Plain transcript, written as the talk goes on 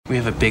We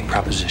have a big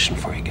proposition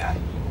for you, guy.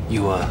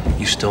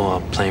 You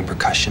still playing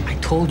percussion? I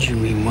told you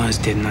he was,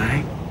 didn't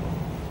I?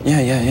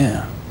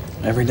 Yeah.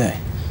 Every day.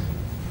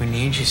 We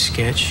need you,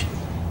 Sketch.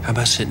 How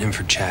about sitting in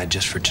for Chad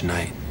just for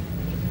tonight?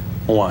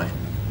 Why?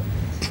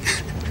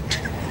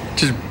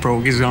 Just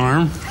broke his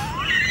arm.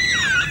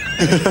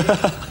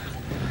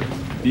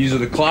 These are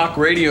the clock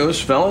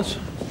radios, fellas.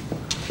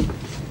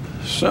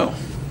 So,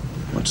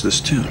 what's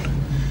this tune?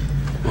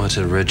 Well, it's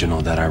an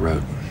original that I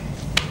wrote.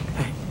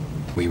 Hey,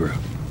 We wrote.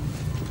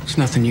 there's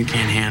nothing you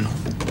can't handle.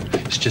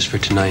 It's just for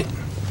tonight.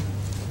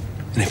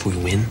 And if we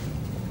win,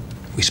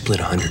 we split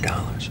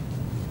 $100.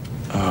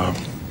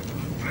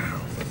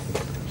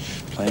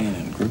 Playing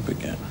in a group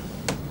again.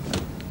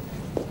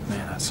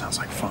 Man, that sounds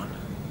like fun.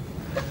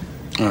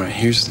 All right,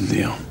 here's the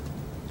deal.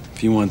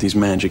 If you want these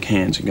magic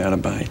hands, you gotta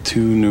buy 2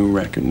 new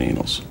record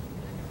needles.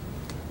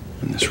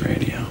 And this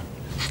radio.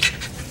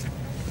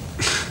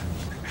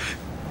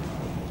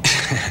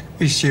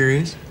 You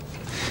serious?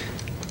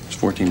 It's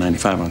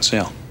 $14.95 on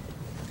sale.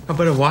 How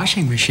about a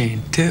washing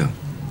machine, too?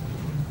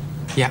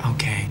 Yeah,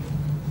 okay.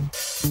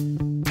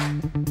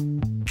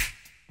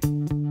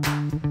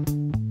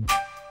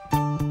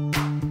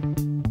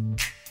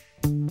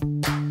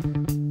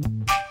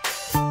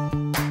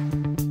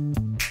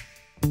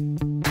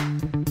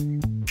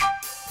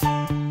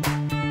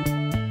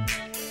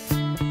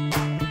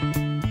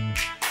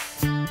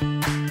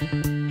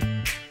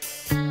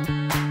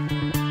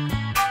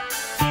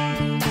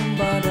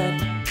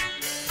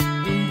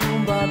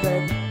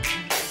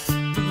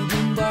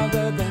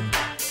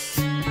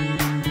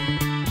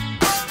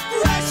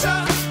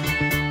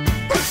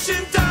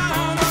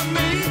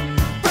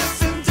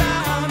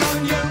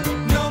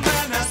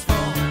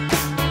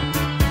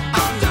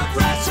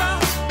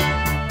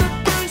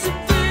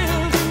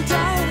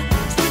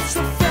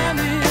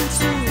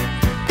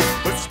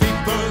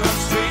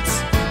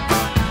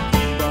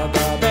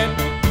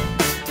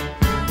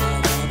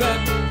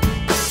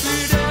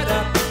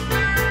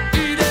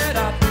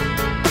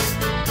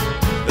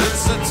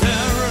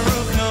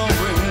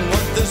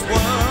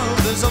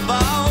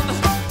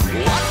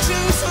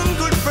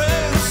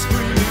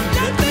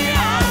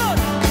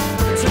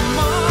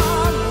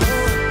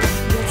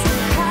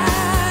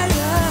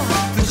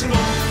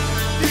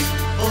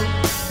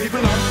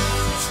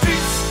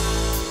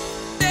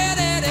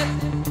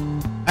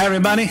 Hi,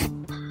 everybody.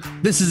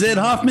 This is Ed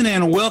Hoffman,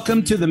 and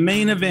welcome to the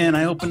main event.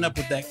 I opened up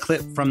with that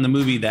clip from the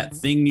movie That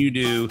Thing You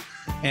Do,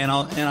 and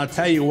I'll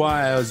tell you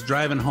why. I was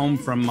driving home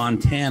from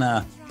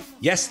Montana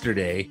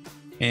yesterday,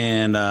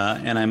 and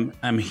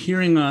I'm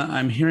hearing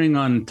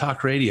on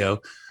talk radio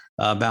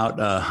about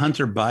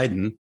Hunter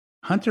Biden.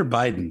 Hunter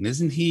Biden,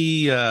 isn't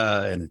he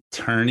an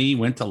attorney?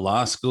 Went to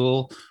law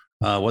school,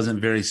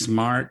 wasn't very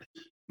smart.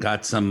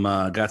 Got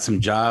some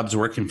jobs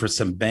working for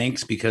some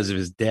banks because of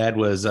his dad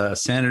was a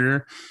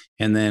senator.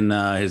 And then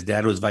his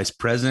dad was vice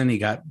president. He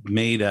got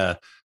made a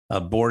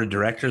board of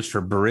directors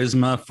for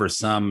Burisma for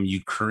some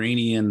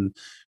Ukrainian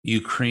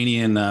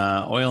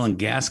oil and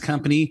gas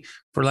company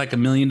for like $1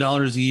 million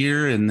a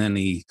year. And then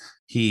he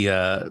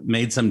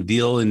made some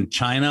deal in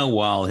China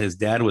while his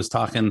dad was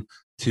talking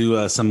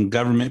to some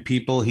government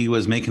people. He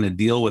was making a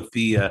deal with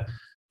the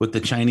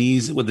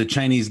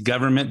Chinese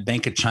government,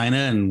 Bank of China,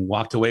 and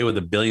walked away with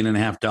 $1.5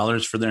 billion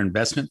for their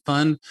investment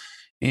fund.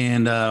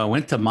 And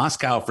went to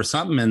Moscow for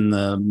something, and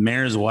the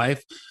mayor's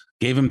wife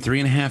gave him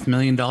 $3.5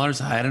 million.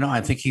 I don't know.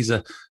 I think he's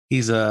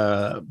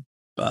a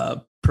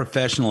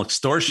professional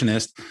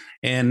extortionist.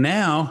 And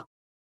now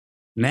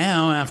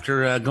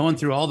after going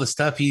through all the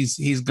stuff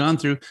he's gone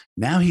through,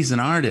 now he's an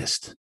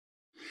artist.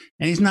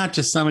 And he's not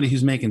just somebody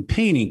who's making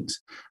paintings.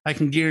 I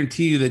can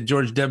guarantee you that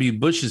George W.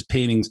 Bush's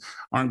paintings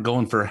aren't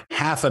going for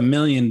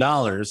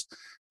 $500,000.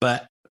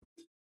 But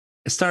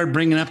it started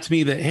bringing up to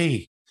me that,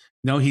 hey,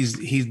 no, he's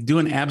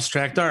doing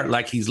abstract art,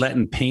 like he's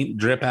letting paint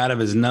drip out of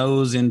his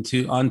nose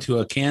onto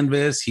a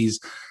canvas. He's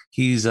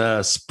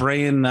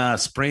spraying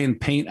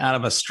paint out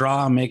of a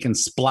straw, making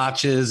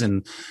splotches,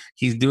 and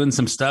he's doing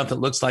some stuff that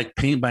looks like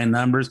paint by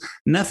numbers.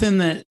 Nothing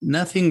that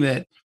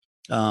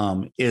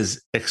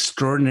is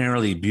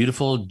extraordinarily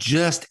beautiful,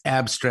 just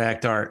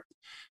abstract art,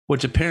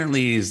 which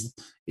apparently is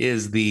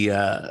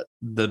the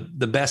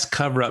best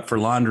cover up for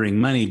laundering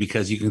money,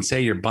 because you can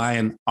say you're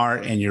buying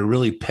art and you're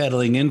really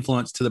peddling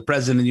influence to the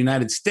president of the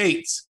United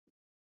States.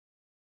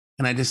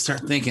 And I just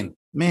start thinking,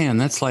 man,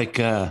 that's like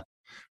That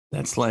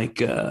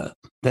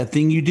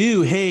Thing You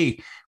Do.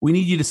 Hey, we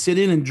need you to sit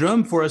in and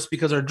drum for us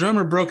because our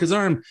drummer broke his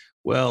arm.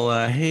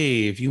 Well,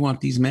 hey, if you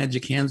want these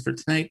magic hands for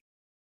tonight,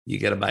 you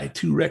got to buy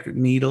 2 record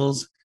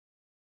needles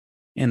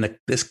and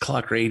this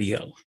clock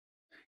radio.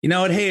 You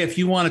know what? Hey, if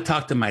you want to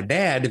talk to my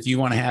dad, if you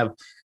want to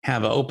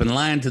have an open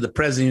line to the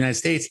president of the United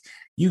States,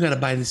 you got to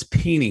buy this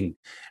painting,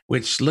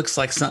 which looks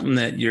like something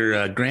that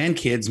your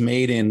grandkids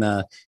made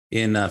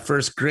in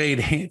first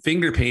grade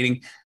finger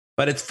painting,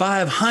 but it's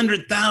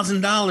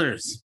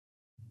 $500,000.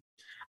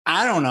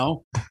 I don't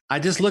know. I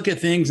just look at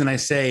things and I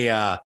say,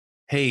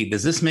 hey,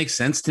 does this make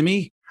sense to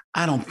me?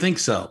 I don't think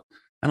so.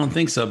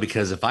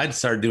 Because if I'd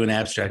start doing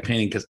abstract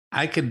painting, because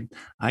I could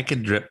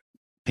drip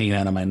paint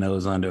out of my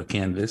nose onto a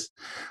canvas.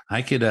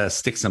 I could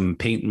stick some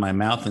paint in my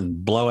mouth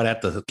and blow it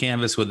at the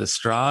canvas with a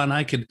straw, and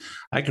I could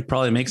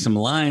probably make some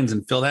lines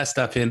and fill that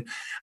stuff in.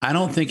 I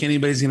don't think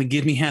anybody's going to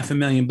give me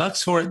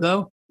 $500,000 for it,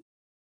 though.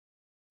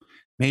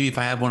 Maybe if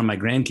I have one of my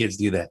grandkids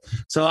do that.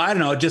 So I don't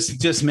know. It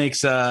just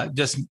makes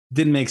just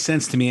didn't make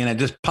sense to me, and it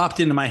just popped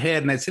into my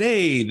head, and I said,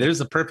 "Hey, there's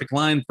the perfect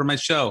line for my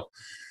show.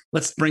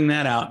 Let's bring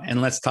that out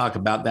and let's talk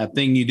about that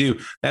thing you do."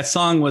 That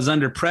song was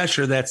Under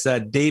Pressure. That's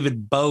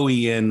David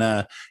Bowie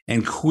and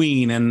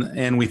Queen,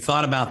 and we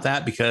thought about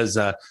that because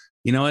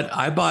you know what?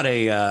 I bought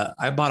an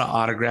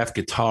autographed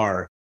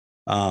guitar,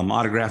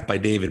 autographed by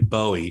David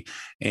Bowie,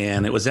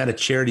 and it was at a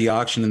charity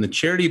auction, and the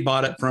charity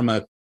bought it from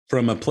a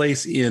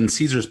place in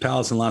Caesar's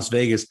Palace in Las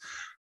Vegas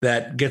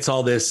that gets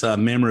all this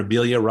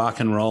memorabilia,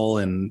 rock and roll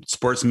and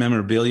sports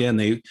memorabilia, and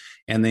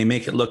they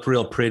make it look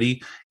real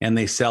pretty, and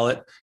they sell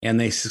it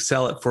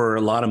for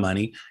a lot of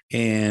money.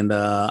 And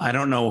I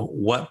don't know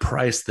what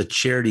price the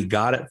charity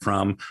got it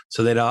from,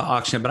 so they'd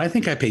auction it, but I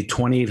think I paid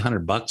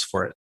 $2,800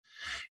 for it.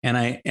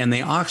 And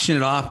they auctioned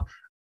it off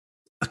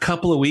a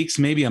couple of weeks,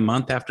 maybe a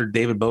month after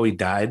David Bowie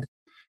died.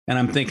 And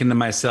I'm thinking to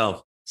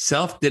myself,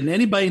 didn't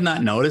anybody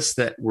not notice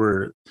that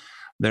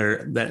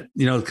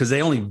because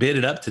they only bid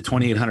it up to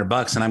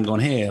 $2,800, and I'm going,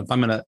 hey, if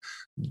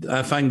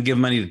I can give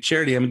money to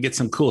charity, I'm gonna get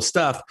some cool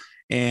stuff.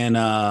 And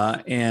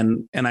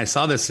I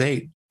saw this,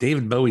 hey,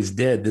 David Bowie's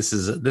dead. This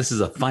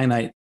is a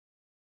finite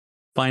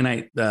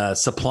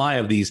supply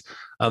of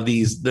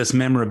this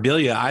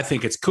memorabilia. I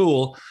think it's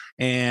cool,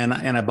 and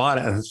I bought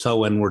it. So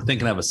when we're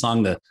thinking of a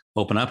song to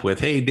open up with,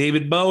 hey,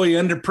 David Bowie,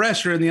 Under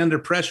Pressure, and the Under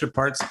Pressure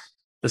parts,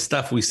 the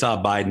stuff we saw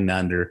Biden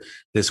under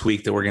this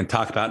week that we're going to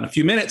talk about in a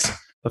few minutes.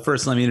 But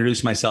first, let me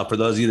introduce myself. For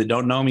those of you that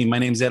don't know me, my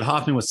name is Ed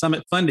Hoffman with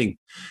Summit Funding.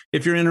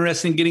 If you're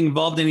interested in getting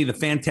involved in any of the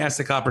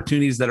fantastic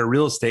opportunities that are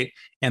real estate,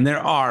 and there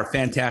are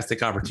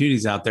fantastic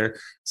opportunities out there,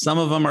 some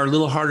of them are a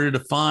little harder to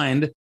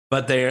find,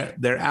 but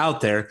they're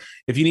out there.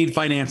 If you need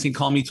financing,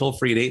 call me toll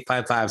free at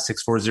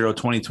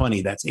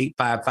 855-640-2020. That's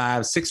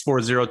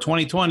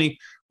 855-640-2020.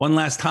 One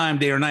last time,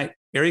 day or night,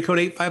 area code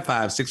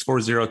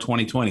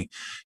 855-640-2020.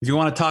 If you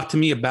want to talk to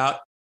me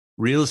about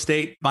real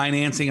estate,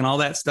 financing, and all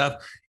that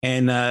stuff,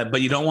 and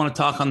but you don't want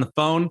to talk on the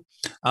phone,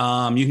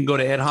 you can go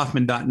to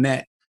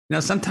edhoffman.net. You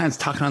know, sometimes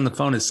talking on the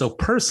phone is so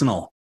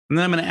personal, and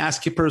then I'm going to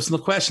ask you personal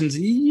questions.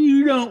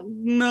 You don't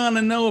want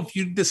to know if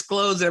you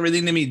disclose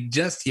everything to me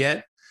just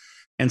yet.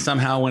 And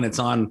somehow, when it's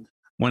on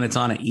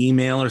an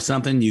email or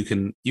something, you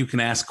can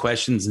ask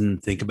questions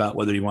and think about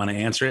whether you want to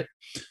answer it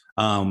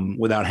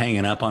without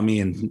hanging up on me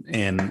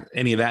and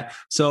any of that.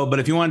 So, but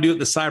if you want to do it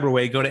the cyber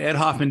way, go to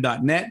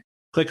edhoffman.net.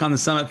 Click on the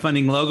Summit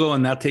Funding logo,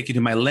 and that'll take you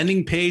to my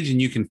lending page,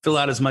 and you can fill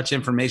out as much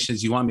information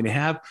as you want me to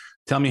have.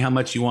 Tell me how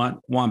much you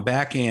want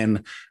back,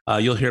 and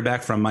you'll hear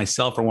back from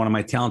myself or one of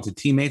my talented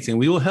teammates, and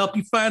we will help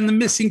you find the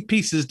missing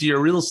pieces to your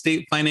real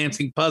estate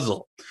financing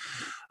puzzle.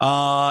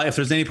 If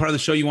there's any part of the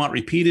show you want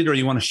repeated or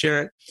you want to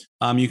share it,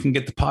 you can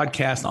get the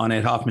podcast on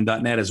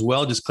edhoffman.net as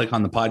well. Just click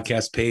on the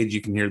podcast page.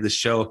 You can hear this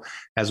show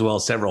as well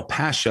as several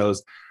past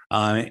shows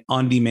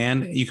on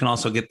demand. You can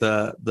also get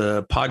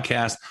the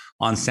podcast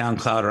on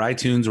SoundCloud or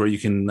iTunes, where you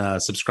can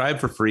subscribe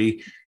for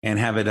free and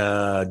have it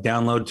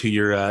download to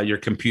your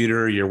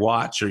computer, your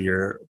watch, or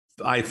your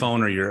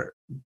iPhone, or your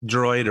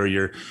Droid, or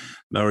your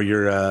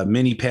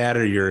mini pad,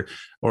 or your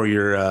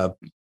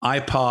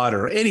iPod,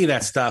 or any of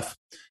that stuff,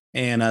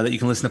 and that you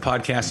can listen to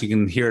podcasts. You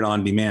can hear it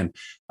on demand.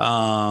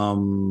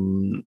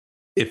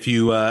 If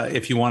you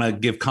want to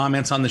give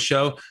comments on the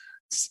show,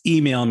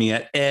 email me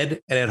at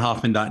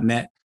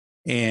ed@edhoffman.net.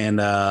 And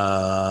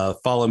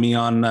follow me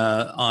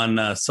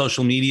on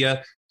social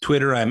media.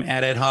 Twitter, I'm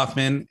at Ed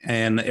Hoffman,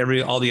 and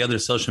all the other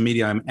social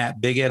media, I'm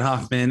at Big Ed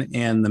Hoffman.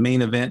 And the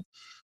main event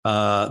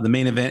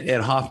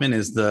Ed Hoffman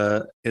is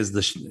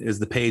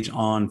the page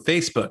on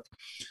Facebook.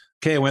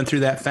 Okay, I went through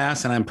that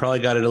fast, and I probably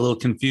got it a little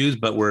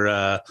confused, but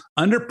we're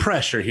under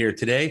pressure here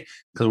today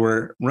because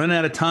we're running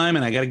out of time,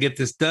 and I got to get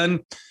this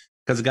done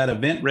because I got an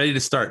event ready to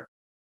start.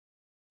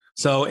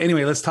 So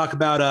anyway, let's talk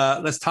about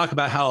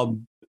how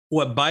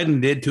what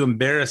Biden did to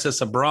embarrass us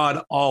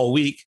abroad all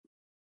week.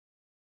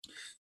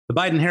 The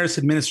Biden-Harris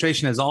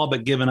administration has all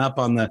but given up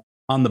on the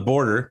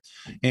border,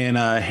 and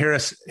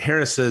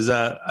Harris is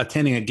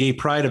attending a gay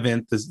pride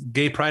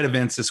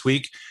events this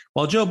week,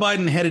 while Joe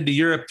Biden headed to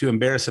Europe to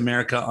embarrass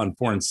America on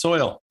foreign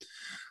soil.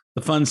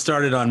 The fun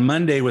started on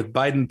Monday with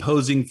Biden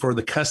posing for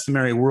the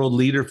customary world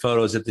leader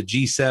photos at the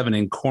G7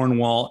 in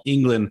Cornwall,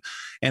 England.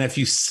 And if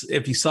you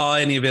saw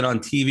any of it on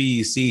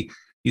TV,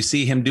 you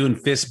see him doing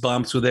fist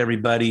bumps with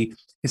everybody.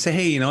 You say,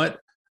 hey, you know what?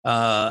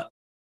 I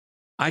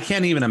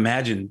can't even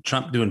imagine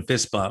Trump doing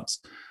fist bumps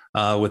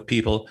with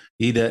people.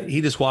 He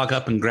just walk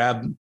up and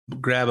grab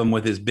him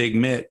with his big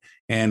mitt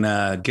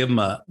and give him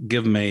a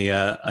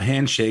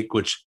handshake,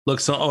 which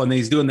looks so. Oh, and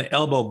he's doing the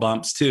elbow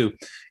bumps too.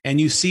 And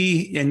you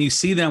see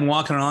them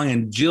walking along,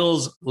 and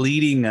Jill's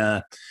leading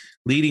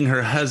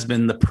her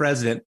husband, the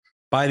president,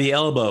 by the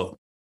elbow.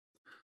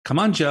 Come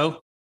on,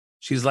 Joe.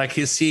 She's like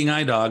his seeing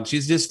eye dog.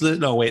 She's just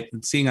no wait,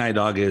 seeing eye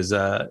dog is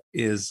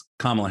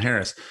Kamala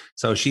Harris.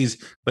 So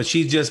she's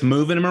just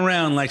moving him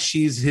around like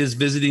she's his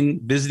visiting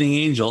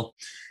angel,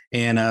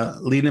 and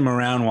leading him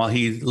around while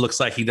he looks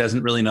like he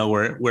doesn't really know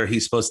where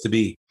he's supposed to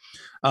be.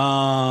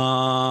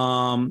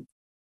 And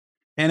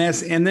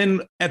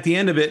then at the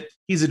end of it,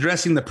 he's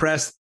addressing the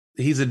press.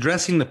 He's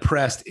addressing the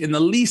press in the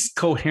least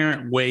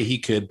coherent way he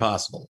could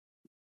possible.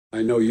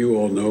 I know you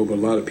all know, but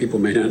a lot of people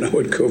may not know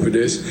what COVID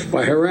is.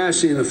 By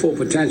harassing the full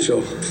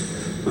potential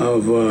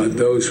of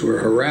those who are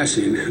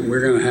harassing,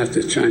 we're going to have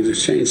to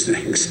change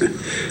things. But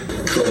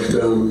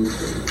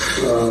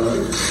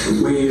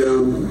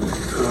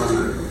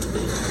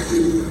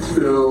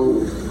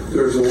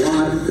there's a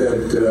lot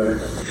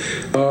that.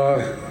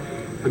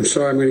 I'm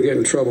sorry, I'm going to get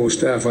in trouble with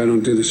staff. I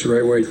don't do this the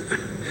right way.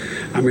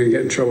 I'm going to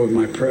get in trouble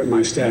with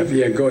my staff.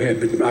 Yeah, go ahead,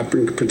 but I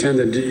pretend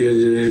that you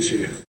didn't answer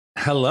you.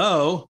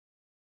 Hello.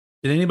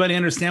 Did anybody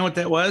understand what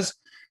that was?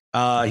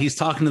 He's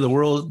talking to the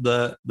world,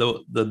 the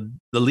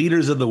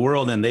leaders of the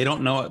world, and they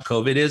don't know what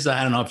COVID is.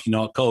 I don't know if you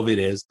know what COVID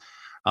is.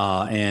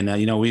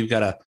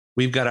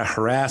 We've got to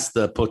harass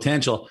the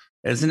potential.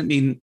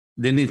 Didn't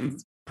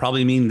it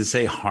probably mean to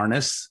say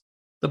harness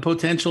the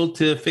potential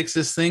to fix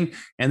this thing?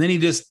 And then he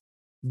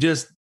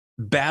just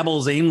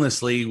babbles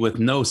aimlessly with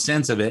no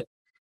sense of it.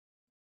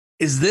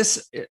 Is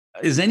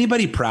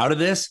anybody proud of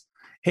this?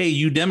 Hey,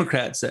 you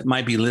Democrats that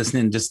might be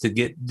listening just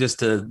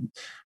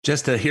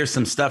to hear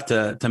some stuff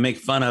to make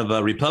fun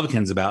of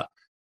Republicans about.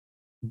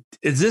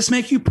 Does this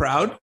make you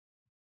proud?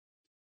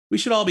 We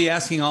should all be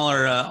asking all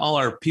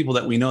our people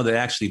that we know that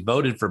actually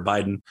voted for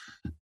Biden.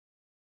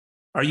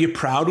 Are you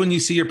proud when you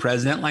see your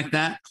president like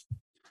that?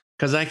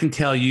 Because I can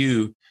tell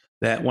you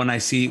that when I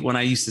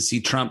used to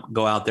see Trump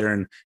go out there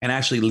and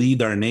actually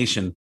lead our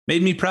nation,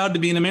 made me proud to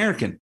be an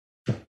American.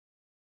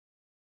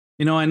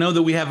 I know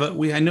that we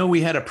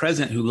had a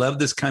president who loved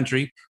this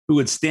country, who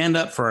would stand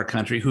up for our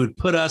country, who would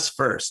put us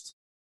first,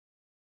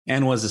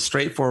 and was a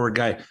straightforward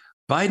guy.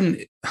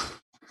 Biden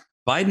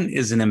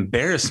is an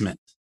embarrassment.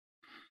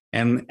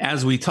 And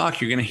as we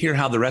talk, you're going to hear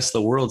how the rest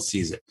of the world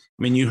sees it.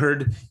 I mean, you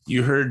heard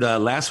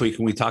last week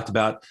when we talked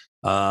about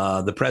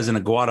the president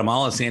of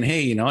Guatemala saying, "Hey,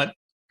 you know what?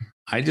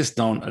 I just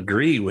don't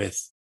agree with,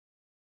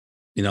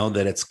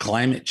 that it's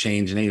climate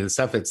change and any of the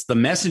stuff. It's the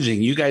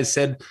messaging. You guys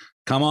said,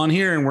 come on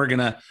here, and we're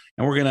gonna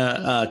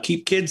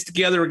keep kids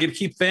together. We're gonna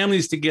keep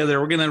families together.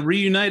 We're gonna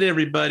reunite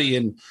everybody.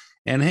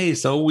 And hey,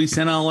 so we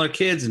sent all our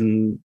kids,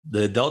 and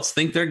the adults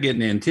think they're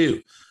getting in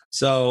too.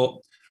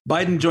 So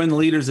Biden joined the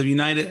leaders of the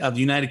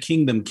United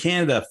Kingdom,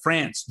 Canada,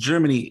 France,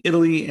 Germany,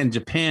 Italy, and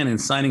Japan in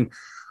signing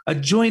a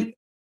joint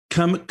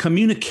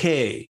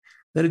communique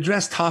that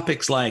addressed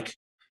topics like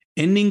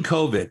ending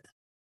COVID,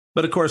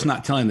 but of course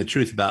not telling the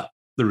truth about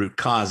the root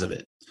cause of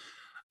it.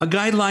 A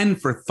guideline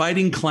for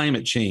fighting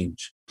climate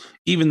change,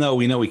 even though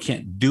we know we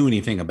can't do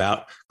anything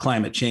about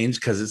climate change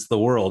because it's the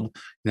world.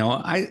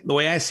 The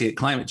way I see it,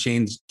 climate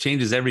change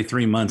changes every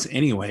 3 months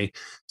anyway.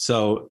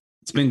 So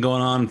it's been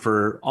going on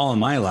for all of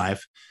my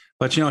life.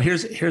 But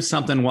here's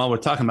something while we're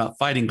talking about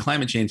fighting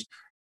climate change.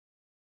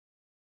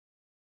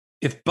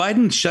 If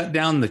Biden shut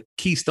down the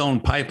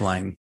Keystone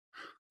Pipeline,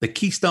 the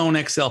Keystone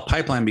XL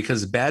pipeline,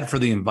 because it's bad for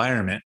the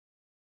environment,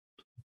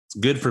 it's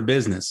good for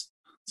business,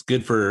 it's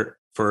good for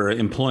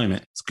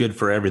employment, it's good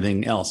for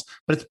everything else,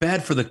 but it's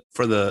bad for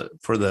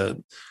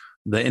the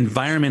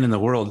environment in the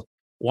world.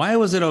 Why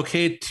was it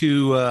okay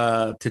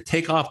to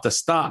take off the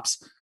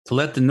stops to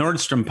let the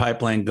Nord Stream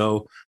pipeline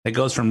go that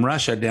goes from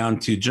Russia down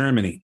to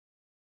Germany?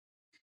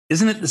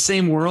 Isn't it the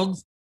same world?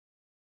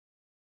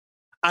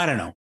 I don't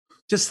know.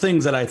 Just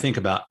things that I think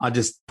about. I'll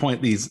just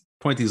point these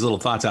little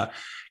thoughts out.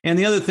 And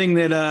the other thing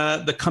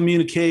that the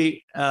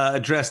communique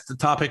addressed the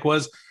topic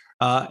was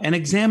an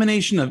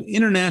examination of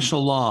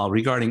international law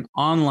regarding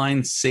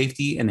online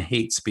safety and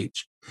hate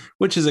speech,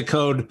 which is a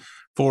code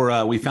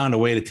for we found a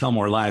way to tell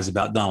more lies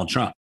about Donald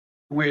Trump.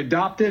 We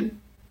adopted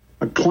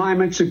a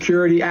climate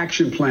security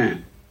action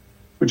plan,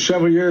 which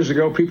several years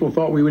ago people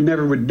thought we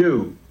never would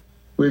do.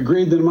 We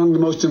agreed that among the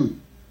most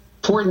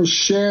important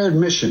shared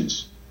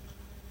missions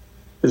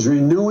is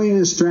renewing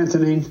and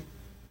strengthening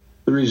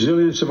the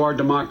resilience of our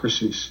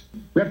democracies.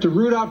 We have to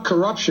root out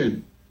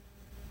corruption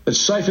that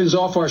siphons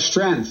off our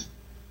strength,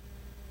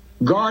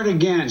 guard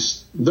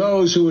against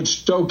those who would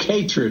stoke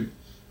hatred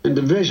and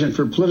division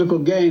for political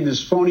gain,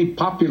 this phony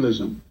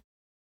populism.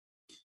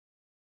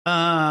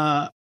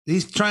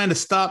 He's trying to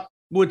stop,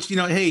 which,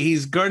 hey,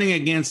 he's guarding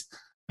against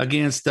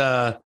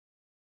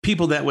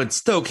people that would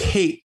stoke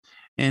hate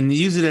and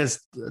use it as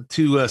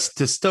to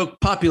stoke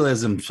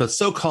populism,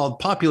 so-called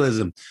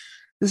populism.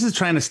 This is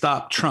trying to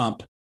stop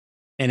Trump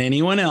and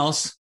anyone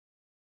else,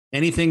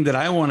 anything that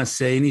I want to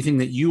say, anything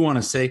that you want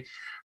to say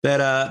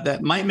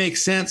that might make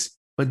sense,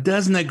 but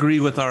doesn't agree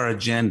with our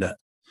agenda.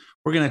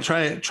 We're going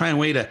to try and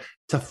way to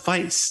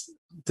fight,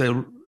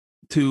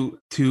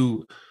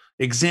 to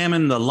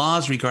examine the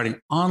laws regarding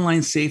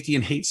online safety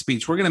and hate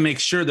speech. We're going to make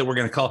sure that we're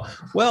going to call,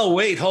 well,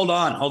 wait, hold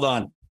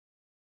on.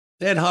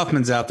 Ed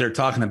Hoffman's out there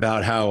talking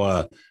about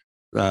how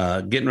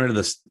getting rid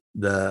of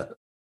the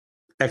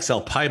XL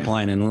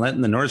pipeline and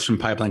letting the Nord Stream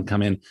pipeline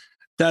come in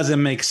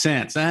doesn't make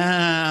sense.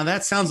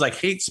 That sounds like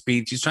hate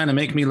speech. He's trying to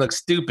make me look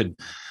stupid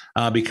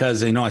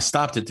because, I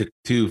stopped it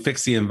to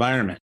fix the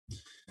environment.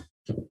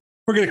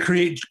 We're going to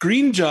create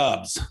green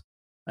jobs.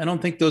 I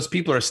don't think those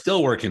people are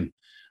still working.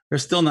 They're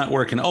still not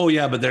working. Oh,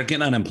 yeah, but they're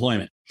getting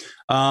unemployment.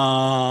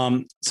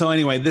 So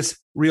anyway,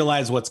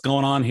 realize what's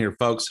going on here,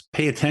 folks.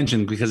 Pay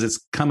attention because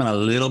it's coming a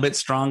little bit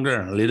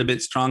stronger, a little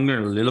bit stronger,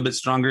 a little bit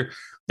stronger.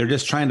 They're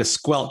just trying to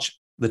squelch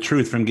the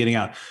truth from getting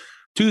out.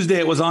 Tuesday,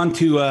 it was on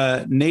to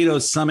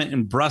NATO's summit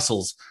in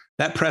Brussels.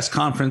 That press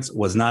conference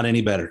was not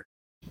any better.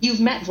 You've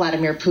met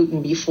Vladimir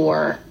Putin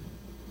before.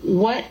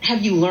 What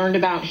have you learned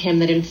about him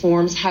that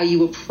informs how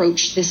you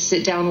approach this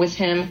sit down with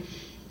him?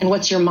 And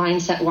what's your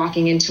mindset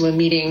walking into a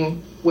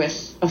meeting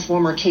with a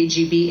former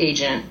KGB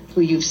agent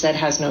who you've said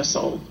has no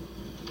soul?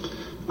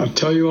 I'll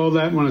tell you all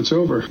that when it's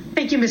over.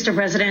 Thank you, Mr.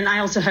 President. I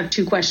also have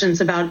two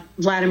questions about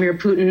Vladimir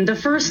Putin. The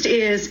first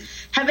is,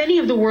 have any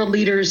of the world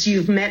leaders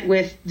you've met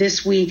with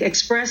this week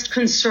expressed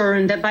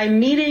concern that by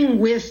meeting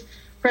with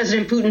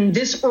President Putin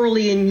this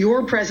early in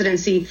your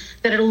presidency,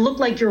 that it'll look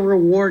like you're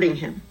rewarding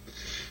him?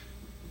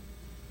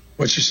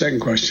 What's your second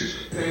question?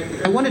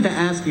 I wanted to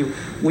ask you,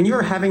 when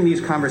you're having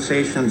these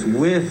conversations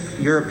with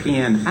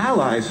European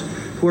allies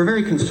who are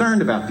very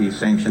concerned about these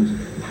sanctions,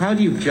 how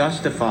do you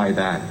justify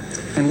that?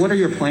 And what are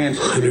your plans?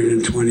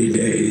 120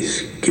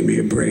 days. Give me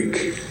a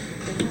break.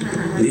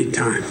 Need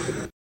time.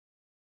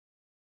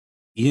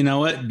 You know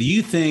what? Do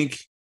you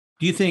think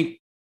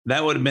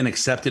that would have been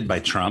accepted by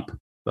Trump?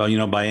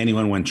 Well, by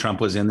anyone when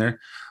Trump was in there?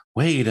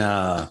 Wait,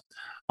 I'll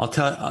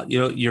tell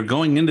you're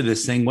going into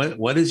this thing.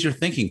 What is your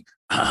thinking?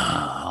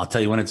 I'll tell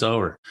you when it's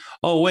over.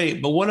 Oh,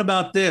 wait, but what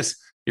about this?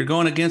 You're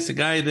going against a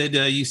guy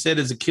that you said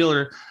is a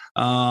killer.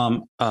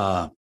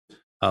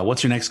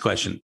 What's your next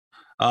question?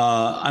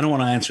 I don't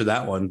want to answer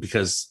that one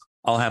because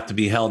I'll have to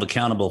be held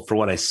accountable for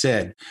what I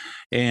said.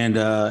 And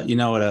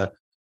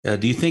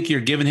do you think you're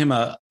giving him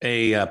a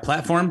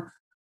platform?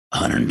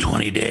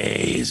 120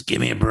 days. Give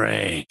me a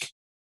break.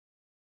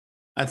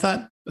 I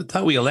thought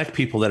we elect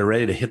people that are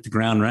ready to hit the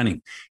ground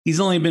running. He's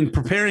only been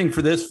preparing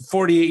for this for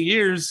 48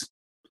 years.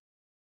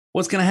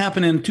 What's going to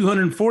happen in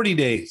 240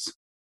 days?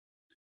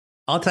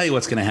 I'll tell you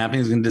what's going to happen.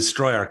 He's going to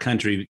destroy our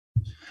country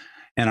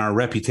and our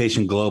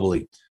reputation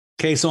globally.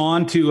 Okay, so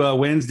on to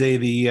Wednesday,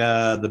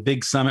 the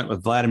big summit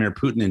with Vladimir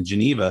Putin in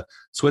Geneva,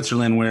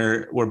 Switzerland,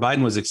 where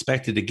Biden was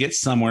expected to get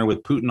somewhere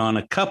with Putin on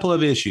a couple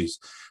of issues,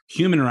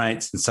 human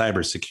rights and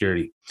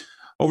cybersecurity.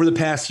 Over the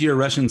past year,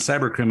 Russian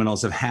cyber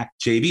criminals have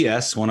hacked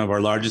JBS, one of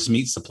our largest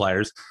meat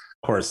suppliers.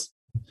 Of course,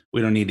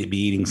 we don't need to be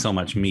eating so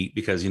much meat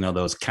because,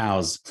 those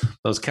cows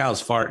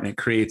fart and it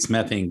creates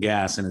methane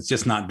gas and it's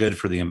just not good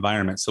for the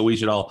environment. So we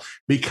should all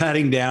be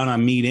cutting down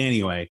on meat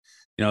anyway.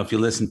 If you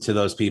listen to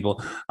those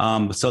people.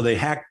 So they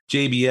hacked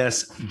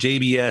JBS,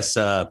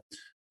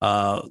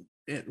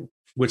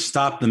 which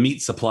stopped the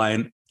meat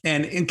supply.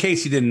 And in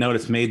case you didn't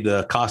notice, made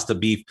the cost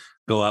of beef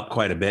go up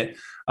quite a bit.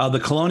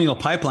 The Colonial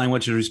Pipeline,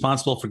 which is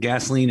responsible for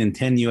gasoline in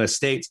 10 U.S.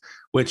 states,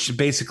 which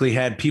basically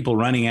had people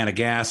running out of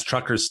gas.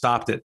 Truckers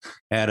stopped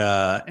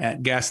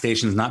at gas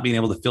stations, not being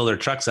able to fill their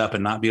trucks up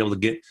and not be able to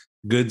get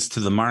goods to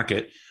the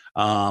market.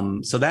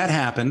 So that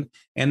happened.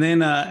 And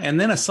then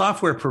a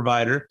software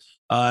provider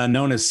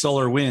known as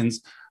SolarWinds,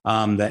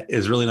 that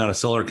is really not a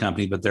solar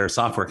company, but they're a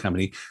software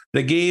company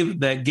that gave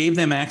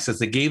them access.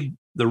 That gave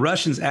the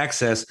Russians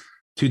access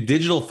to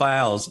digital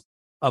files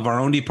of our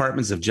own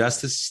departments of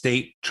justice,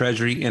 state,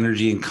 treasury,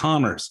 energy, and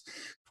commerce,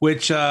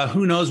 which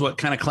who knows what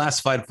kind of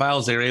classified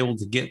files they were able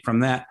to get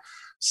from that.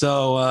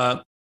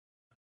 So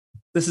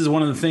this is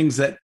one of the things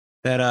that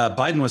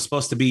Biden was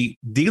supposed to be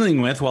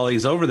dealing with while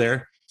he's over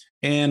there.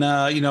 And,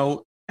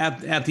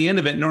 at the end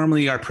of it,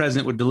 normally our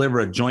president would deliver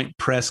a joint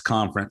press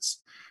conference.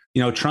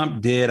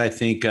 Trump did, I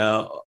think,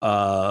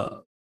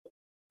 Obama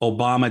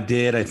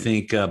did, I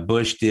think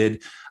Bush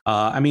did.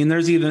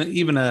 There's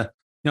even a,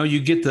 you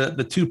get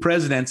the two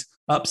presidents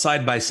up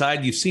side by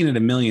side. You've seen it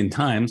a million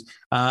times.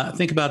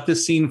 Think about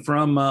this scene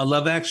from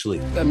Love Actually.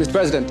 Mr.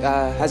 President,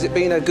 has it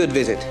been a good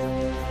visit?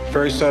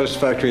 Very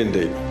satisfactory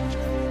indeed.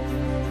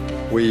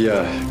 We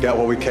got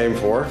what we came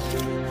for,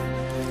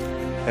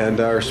 and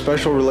our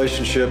special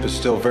relationship is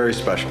still very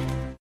special.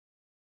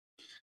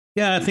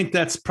 Yeah, I think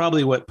that's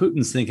probably what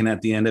Putin's thinking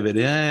at the end of it.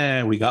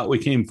 We got what we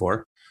came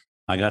for.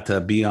 I got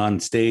to be on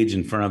stage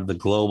in front of the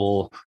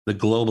global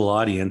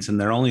audience, and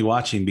they're only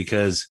watching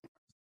because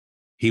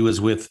he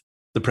was with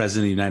the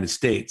president of the United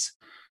States.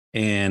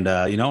 And,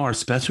 our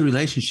special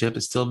relationship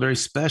is still very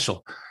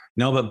special.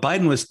 But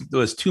Biden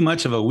was too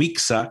much of a weak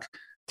suck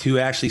to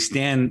actually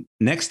stand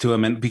next to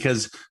him. And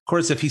because, of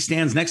course, if he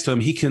stands next to him,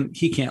 he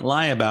can't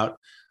lie about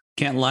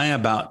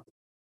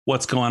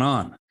what's going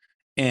on.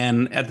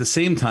 And at the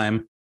same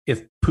time,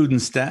 if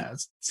Putin's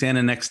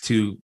standing next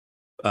to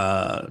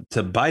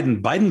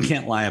Biden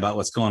can't lie about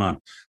what's going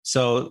on.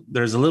 So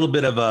there's a little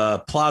bit of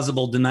a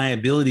plausible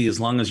deniability as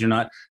long as you're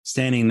not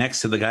standing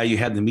next to the guy you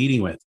had the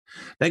meeting with.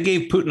 That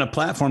gave Putin a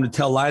platform to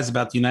tell lies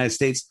about the United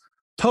States,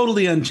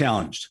 totally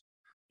unchallenged.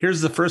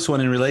 Here's the first one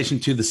in relation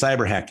to the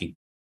cyber hacking.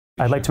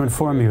 I'd like to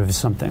inform you of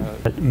something.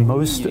 That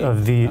most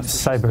of the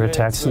cyber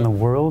attacks in the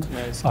world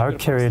are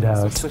carried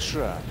out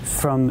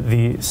from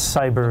the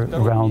cyber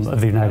realm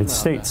of the United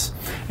States.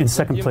 In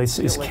second place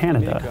is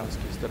Canada.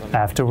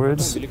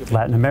 Afterwards,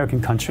 Latin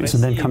American countries,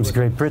 and then comes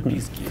Great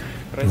Britain.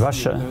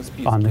 Russia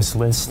on this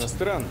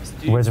list.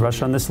 Where's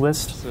Russia on this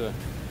list?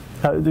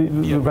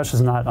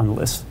 Russia's not on the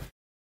list.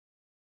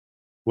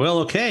 Well,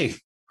 okay.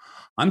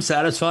 I'm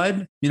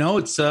satisfied. You know,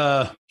 it's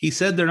he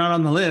said they're not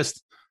on the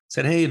list.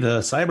 Said, hey,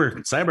 the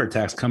cyber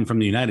attacks come from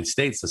the United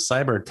States, the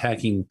cyber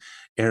attacking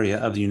area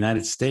of the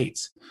United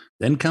States.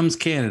 Then comes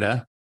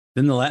Canada,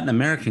 then the Latin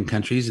American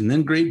countries, and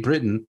then Great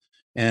Britain.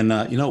 And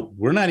you know,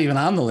 we're not even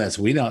on the list.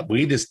 We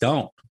just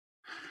don't.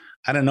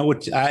 I don't know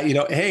what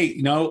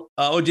hey,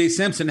 O.J.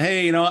 Simpson.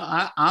 Hey,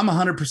 I'm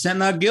 100%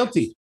 not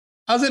guilty.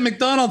 I was at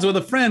McDonald's with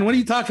a friend. What are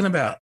you talking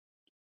about?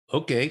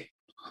 Okay.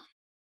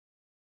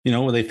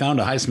 Where they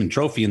found a Heisman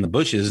Trophy in the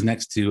bushes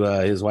next to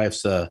his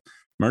wife's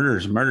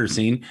murder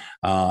scene,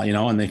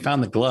 and they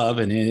found the glove.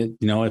 And if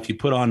you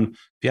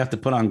have to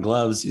put on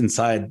gloves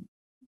inside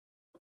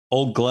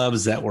old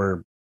gloves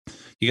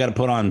you got to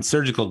put on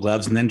surgical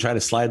gloves and then try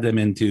to slide them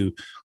into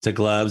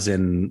gloves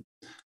and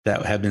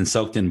that have been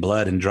soaked in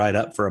blood and dried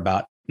up for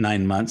about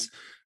 9 months.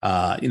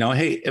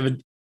 Hey,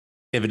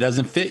 if it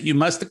doesn't fit, you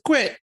must have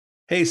quit.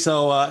 Hey,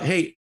 so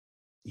hey,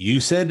 you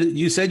said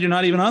you're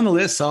not even on the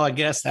list, so I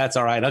guess that's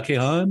all right. Okay,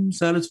 I'm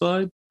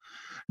satisfied.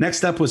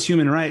 Next up was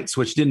human rights,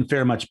 which didn't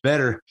fare much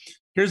better.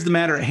 Here's the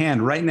matter at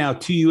hand. Right now,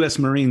 2 U.S.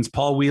 Marines,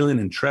 Paul Whelan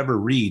and Trevor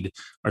Reed,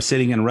 are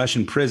sitting in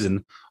Russian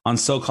prison on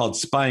so-called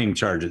spying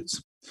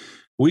charges.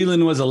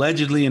 Whelan was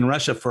allegedly in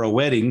Russia for a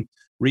wedding.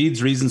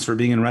 Reed's reasons for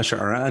being in Russia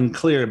are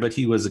unclear, but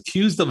he was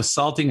accused of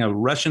assaulting a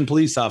Russian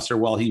police officer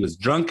while he was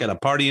drunk at a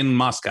party in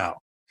Moscow.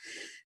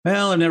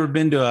 Well, I've never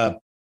been to a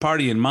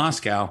party in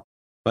Moscow,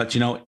 but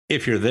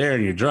if you're there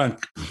and you're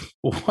drunk,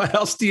 what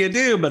else do you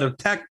do but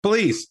attack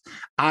police?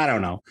 I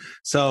don't know.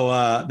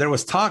 So there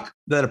was talk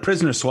that a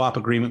prisoner swap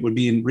agreement would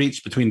be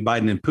reached between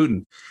Biden and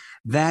Putin.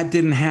 That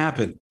didn't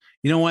happen.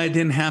 You know why it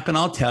didn't happen?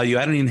 I'll tell you.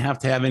 I don't even have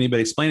to have anybody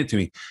explain it to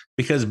me,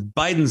 because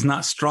Biden's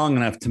not strong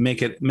enough to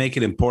make it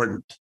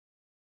important.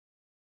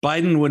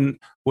 Biden wouldn't.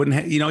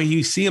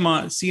 You see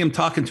him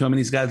talking to him, and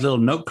he's got little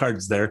note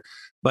cards there,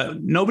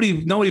 but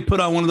nobody put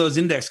on one of those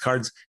index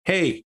cards.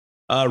 Hey,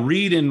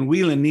 Reed and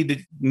Whelan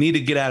need to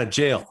get out of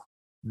jail.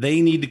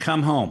 They need to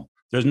come home.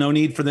 There's no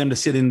need for them to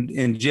sit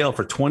in jail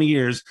for 20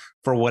 years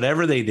for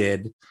whatever they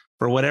did.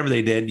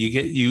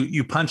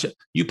 You punch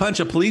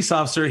a police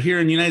officer here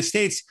in the United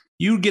States,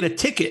 you get a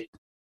ticket.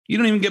 You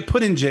don't even get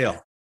put in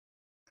jail.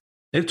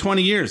 They have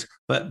 20 years.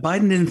 But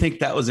Biden didn't think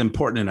that was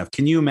important enough.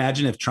 Can you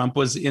imagine if Trump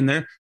was in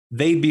there?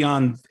 They'd be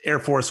on Air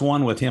Force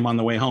One with him on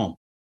the way home.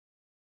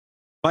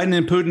 Biden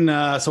and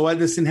Putin, so why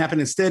this didn't happen?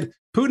 Instead,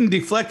 Putin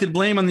deflected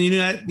blame on the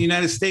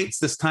United States,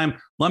 this time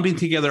lumping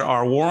together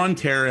our war on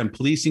terror and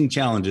policing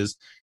challenges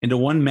into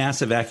one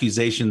massive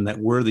accusation that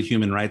we're the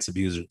human rights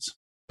abusers.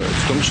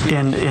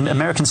 In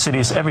American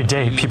cities, every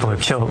day people are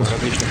killed.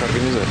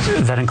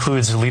 That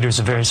includes leaders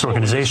of various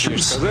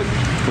organizations.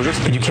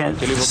 And you can't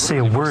say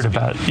a word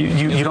about it.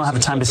 You don't have the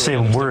time to say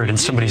a word and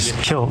somebody's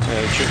killed.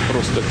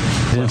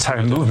 The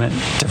entire movement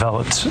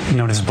developed,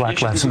 known as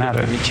Black Lives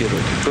Matter.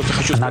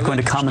 I'm not going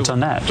to comment on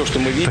that,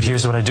 but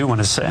here's what I do want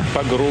to say.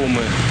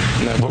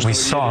 What we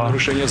saw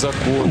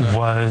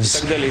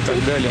was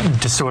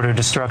disorder,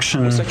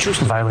 destruction,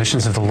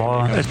 violations of the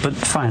law. But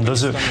fine,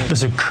 those are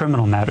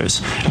criminal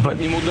matters. But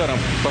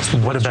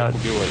what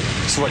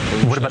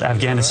about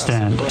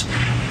Afghanistan?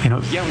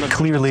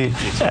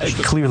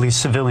 Clearly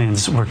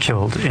civilians were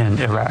killed in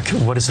Iraq.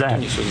 What is that?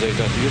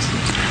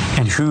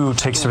 And who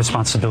takes the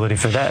responsibility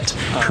for that?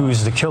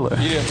 Who's the killer?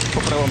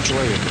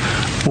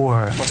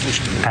 Or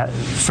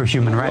for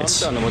human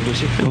rights?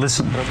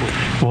 Listen,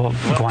 well,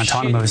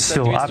 Guantanamo is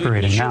still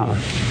operating now.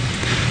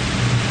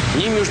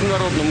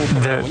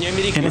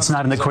 And it's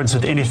not in accordance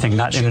with anything,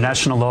 not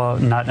international law,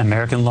 not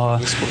American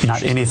law,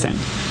 not anything,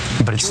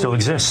 but it still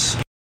exists.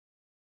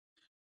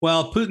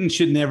 Well, Putin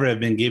should never have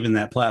been given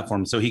that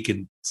platform so he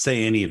could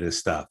say any of this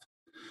stuff.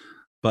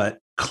 But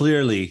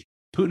clearly,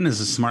 Putin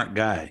is a smart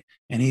guy,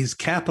 and he's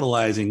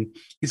capitalizing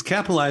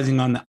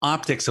on the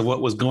optics of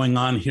what was going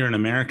on here in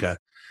America.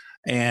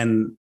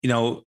 And,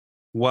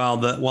 while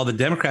the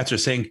Democrats are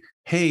saying,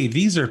 hey,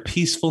 these are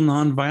peaceful,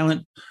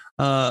 nonviolent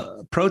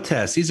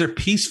protests. These are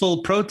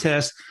peaceful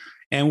protests,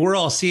 and we're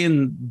all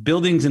seeing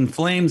buildings in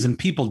flames and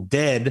people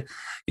dead,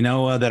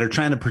 that are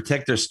trying to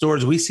protect their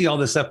stores. We see all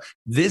this stuff.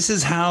 This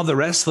is how the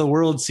rest of the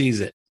world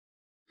sees it.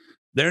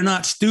 They're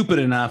not stupid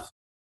enough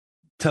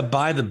to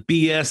buy the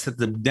BS that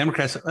the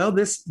Democrats. Oh,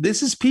 this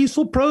is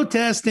peaceful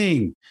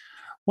protesting.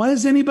 Why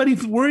is anybody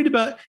worried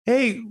about?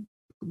 Hey,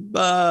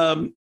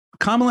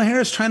 Kamala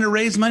Harris trying to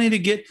raise money to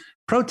get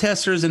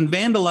protesters and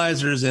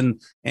vandalizers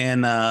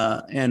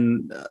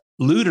and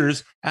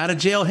looters out of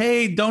jail.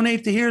 Hey,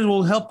 donate to here.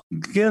 We'll help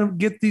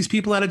get these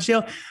people out of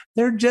jail.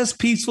 They're just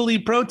peacefully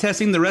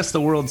protesting. The rest of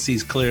the world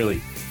sees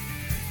clearly.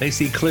 They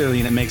see clearly,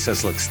 and it makes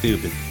us look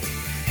stupid.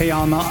 Hey,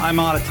 I'm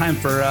out of time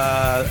for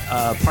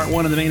part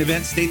one of the main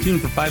event. Stay tuned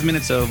for 5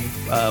 minutes of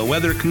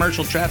weather,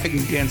 commercial, traffic,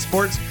 and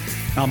sports.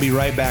 And I'll be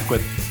right back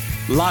with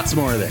lots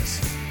more of this.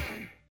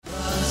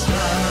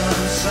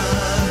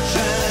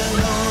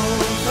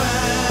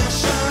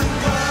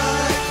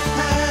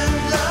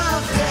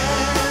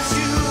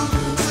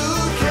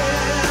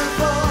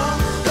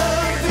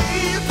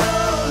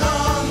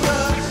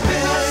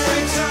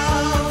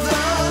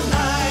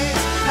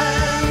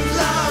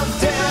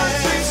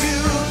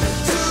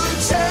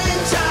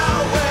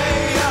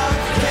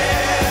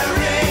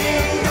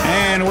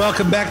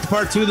 Welcome back to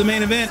part two of the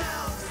main event.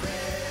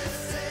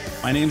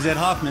 My name's Ed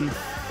Hoffman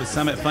with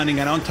Summit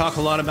Funding. I don't talk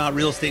a lot about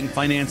real estate and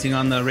financing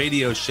on the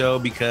radio show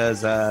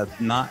because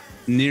not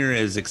near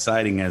as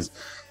exciting as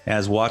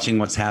watching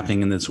what's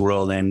happening in this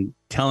world and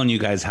telling you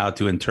guys how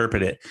to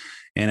interpret it.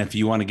 And if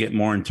you want to get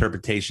more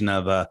interpretation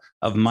of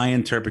my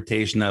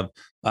interpretation of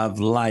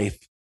life,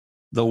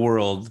 the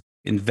world,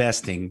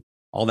 investing,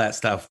 all that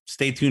stuff,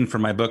 stay tuned for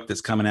my book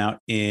that's coming out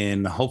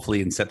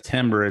hopefully in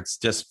September. It's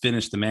just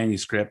finished the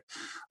manuscript.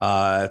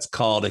 It's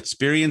called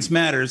Experience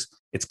Matters.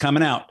 It's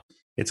coming out,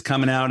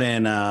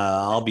 and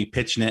I'll be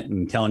pitching it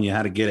and telling you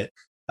how to get it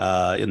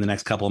in the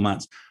next couple of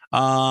months.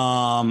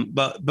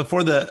 But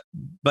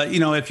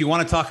if you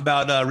want to talk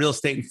about real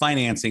estate and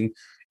financing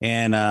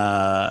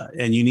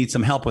and you need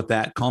some help with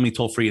that, call me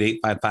toll free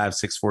at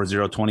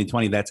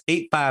 855-640-2020. That's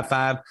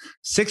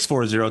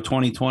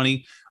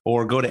 855-640-2020.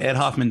 Or go to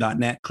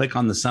edhoffman.net, click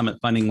on the Summit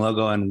Funding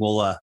logo, and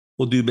we'll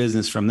do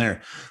business from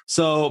there.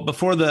 So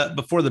before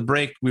the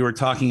break, we were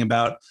talking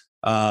about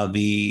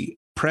the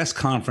press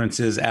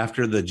conferences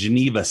after the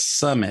Geneva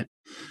Summit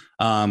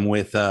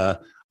with our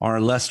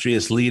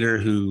illustrious leader,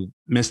 Mr.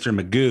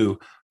 Magoo,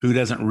 who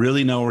doesn't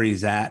really know where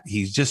he's at.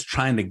 He's just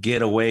trying to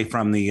get away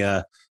from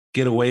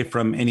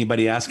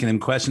anybody asking him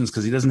questions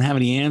because he doesn't have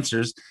any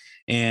answers.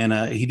 And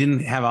he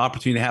didn't have an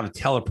opportunity to have a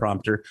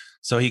teleprompter,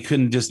 so he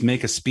couldn't just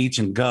make a speech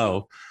and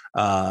go.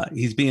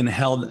 He's being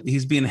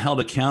held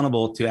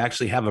accountable to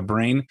actually have a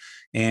brain,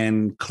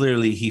 and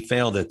clearly he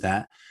failed at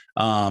that.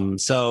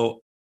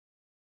 So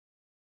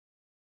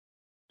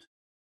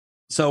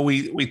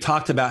we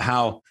talked about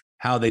how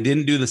they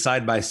didn't do the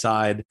side by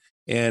side,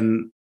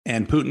 and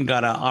Putin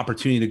got an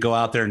opportunity to go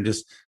out there and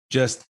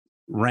just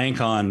rank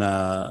on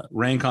the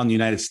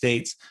United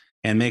States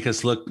and make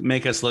us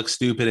look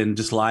stupid and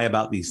just lie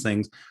about these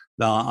things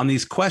on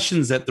these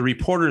questions that the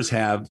reporters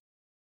have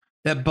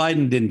that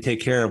Biden didn't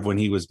take care of when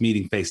he was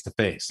meeting face to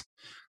face.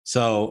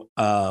 So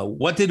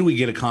what did we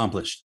get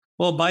accomplished?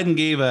 Well, Biden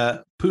gave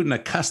Putin a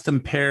custom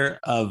pair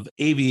of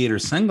aviator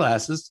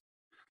sunglasses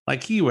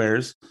like he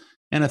wears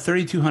and a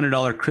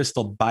 $3,200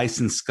 crystal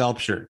bison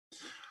sculpture.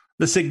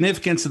 The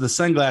significance of the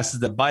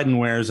sunglasses that Biden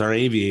wears are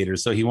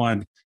aviators. So he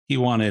wanted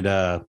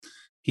Putin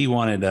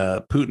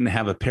to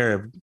have a pair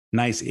of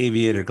nice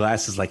aviator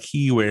glasses like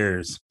he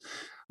wears.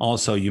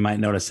 Also, you might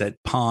notice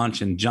that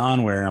Ponch and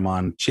John wear them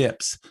on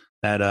Chips,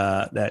 that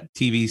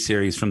TV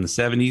series from the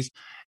 70s.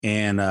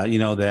 And,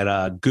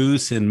 that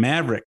Goose and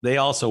Maverick, they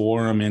also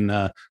wore them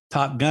in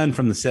Top Gun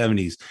from the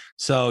 70s.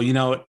 So,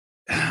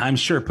 I'm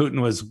sure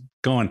Putin was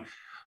going,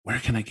 where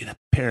can I get a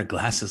pair of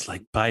glasses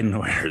like Biden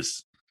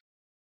wears?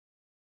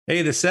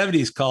 Hey, the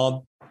 70s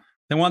called.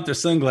 They want their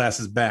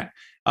sunglasses back.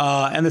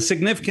 And the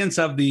significance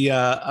of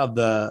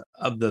the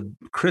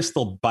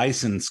crystal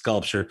bison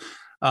sculpture.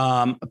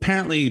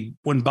 Apparently,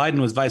 when Biden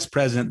was vice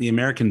president, the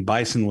American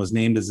bison was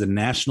named as the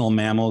national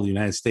mammal of the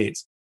United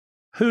States.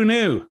 Who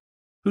knew?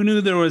 Who knew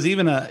there was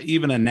even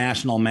a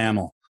national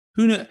mammal?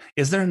 Who knew?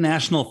 Is there a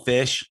national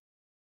fish?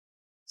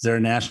 Is there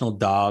a national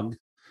dog? Is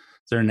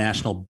there a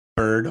national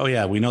bird? Oh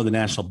yeah, we know the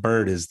national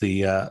bird is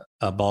the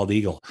bald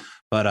eagle.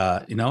 But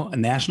a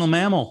national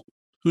mammal.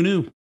 Who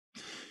knew?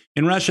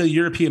 In Russia,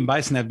 European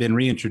bison have been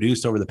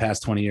reintroduced over the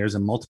past 20 years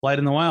and multiplied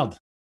in the wild.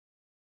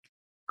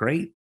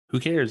 Great. Who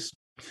cares?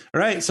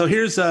 All right. So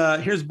here's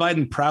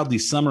Biden proudly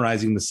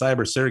summarizing the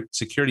cyber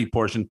security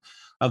portion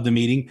of the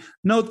meeting.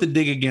 Note the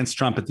dig against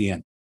Trump at the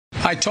end.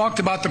 I talked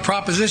about the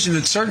proposition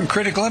that certain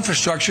critical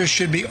infrastructure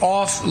should be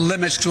off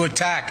limits to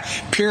attack,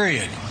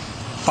 period,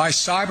 by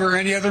cyber or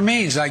any other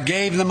means. I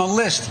gave them a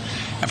list.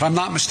 If I'm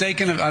not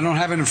mistaken, I don't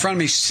have it in front of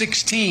me,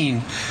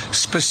 16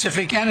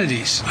 specific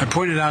entities. I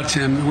pointed out to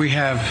him we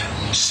have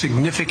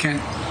significant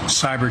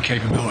cyber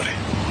capability.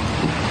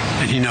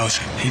 And he knows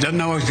it. He doesn't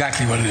know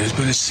exactly what it is,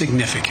 but it's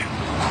significant.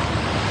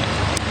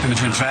 And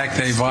if in fact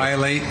they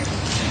violate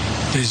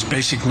these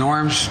basic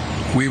norms,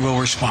 we will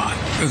respond.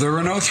 There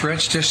are no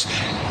threats, just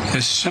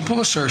as simple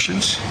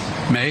assertions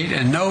made,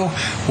 and no,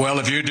 well,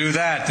 if you do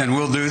that, then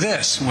we'll do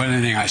this, with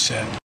anything I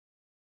said.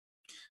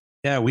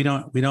 Yeah, we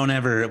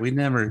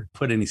never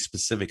put any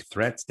specific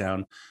threats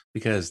down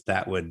because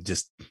that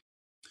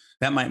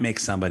might make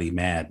somebody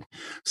mad.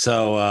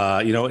 So,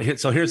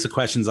 so here's the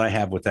questions I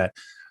have with that.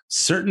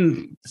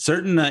 Certain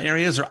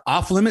areas are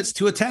off limits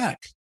to attack.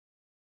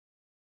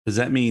 Does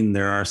that mean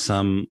there are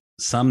some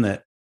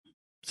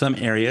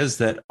areas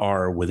that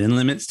are within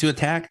limits to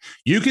attack?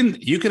 You can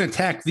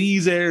attack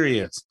these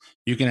areas.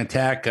 You can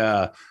attack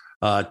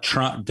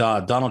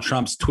Donald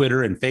Trump's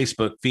Twitter and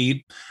Facebook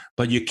feed,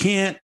 but you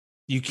can't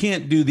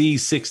do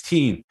these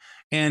 16.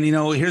 And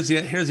here's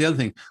the other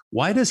thing.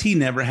 Why does he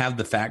never have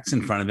the facts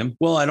in front of him?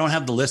 Well, I don't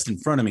have the list in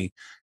front of me.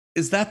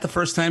 Is that the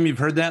first time you've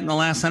heard that in the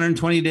last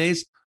 120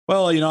 days?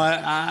 Well,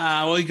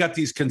 we got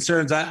these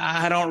concerns.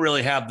 I don't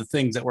really have the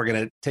things that we're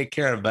going to take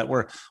care of, but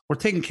we're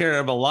taking care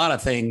of a lot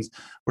of things.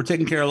 We're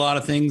taking care of a lot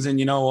of things, and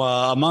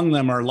among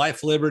them are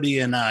life, liberty,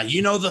 and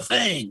the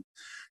thing.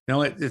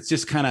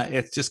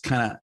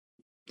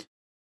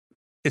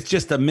 It's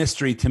just a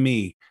mystery to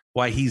me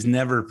why he's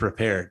never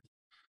prepared.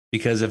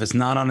 Because if it's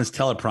not on his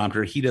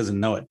teleprompter, he doesn't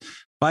know it.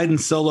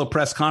 Biden's solo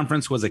press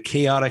conference was a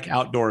chaotic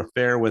outdoor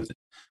affair with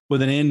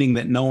an ending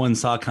that no one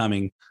saw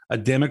coming. A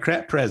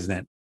Democrat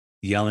president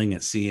yelling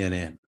at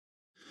CNN.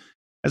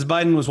 As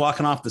Biden was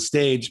walking off the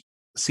stage,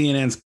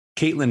 CNN's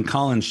Caitlin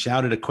Collins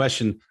shouted a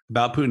question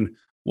about Putin.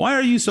 Why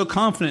are you so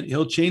confident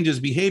he'll change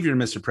his behavior,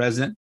 Mr.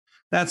 President?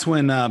 That's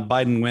when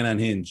Biden went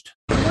unhinged.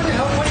 What do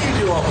you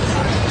do all the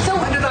time? So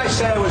when did I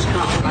say I was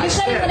confident? I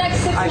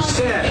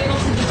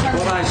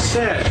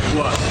said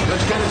was,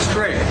 let's get it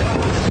straight.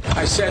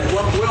 I said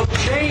what will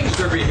change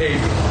their behavior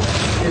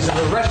is if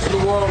the rest of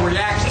the world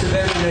reacts to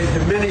them and it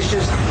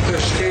diminishes their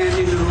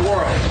standing in the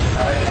world.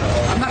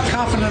 I'm not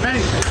confident of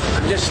anything.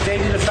 I'm just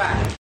stating the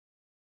fact.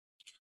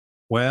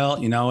 Well,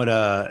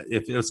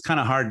 it was kind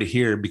of hard to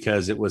hear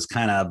because it was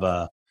kind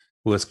of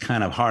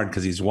hard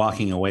because he's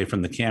walking away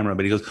from the camera,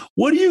 but he goes,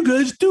 "What do you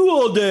guys do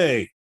all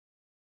day?"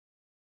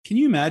 Can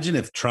you imagine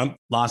if Trump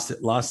lost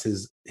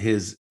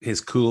his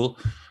cool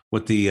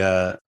with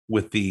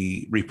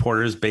the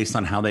reporters based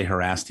on how they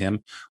harassed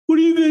him? What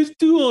do you guys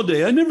do all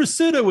day? I never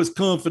said I was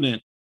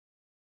confident.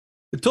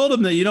 I told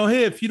him that,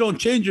 hey, if you don't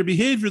change your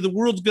behavior, the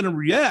world's going to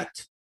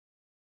react.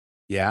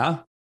 Yeah.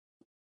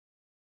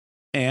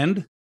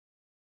 And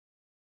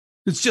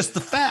it's just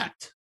the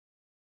fact.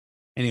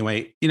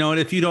 Anyway,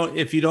 if you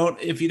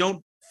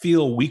don't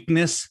feel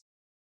weakness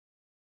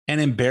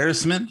and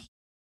embarrassment,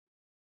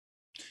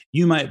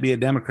 you might be a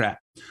Democrat.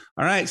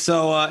 All right.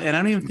 So, and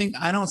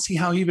I don't see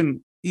how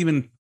even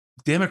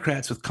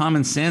Democrats with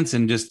common sense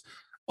and just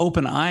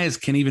open eyes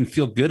can even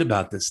feel good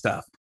about this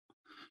stuff.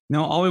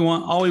 All we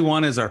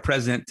want is our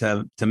president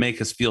to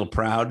make us feel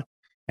proud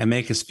and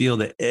make us feel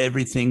that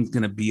everything's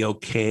going to be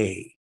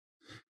okay.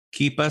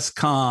 Keep us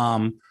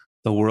calm.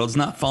 The world's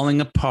not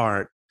falling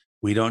apart.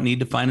 We don't need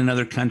to find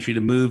another country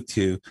to move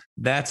to.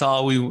 That's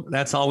all we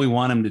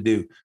want him to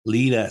do.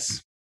 Lead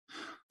us.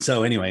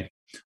 So anyway,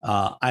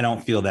 I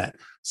don't feel that.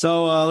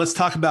 So let's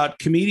talk about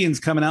comedians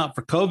coming out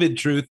for COVID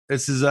truth.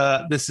 This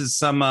is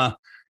some,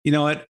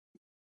 it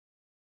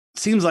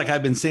seems like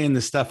I've been saying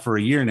this stuff for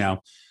a year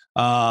now.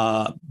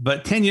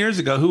 But 10 years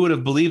ago, who would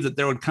have believed that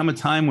there would come a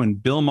time when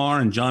Bill Maher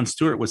and Jon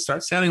Stewart would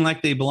start sounding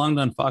like they belonged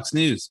on Fox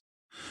News?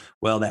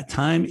 Well, that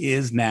time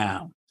is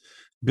now.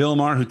 Bill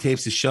Maher, who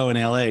tapes his show in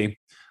LA,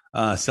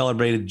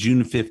 celebrated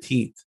June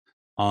 15th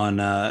on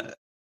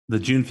the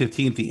June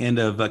 15th, the end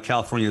of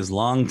California's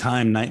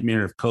longtime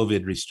nightmare of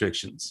COVID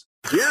restrictions.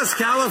 Yes,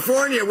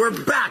 California,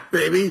 we're back,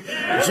 baby.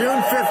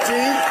 June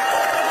 15th.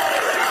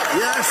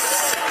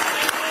 Yes.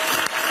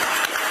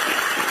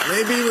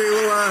 Maybe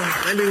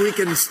we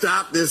can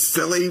stop this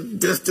silly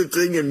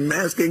distancing and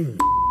masking.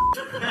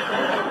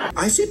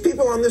 I see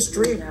people on the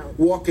street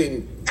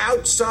walking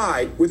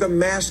outside with a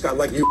mask on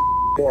like you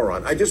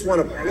moron. I just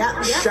want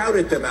to shout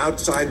at them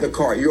outside the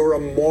car. You're a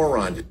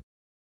moron.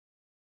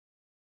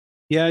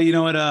 Yeah, you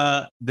know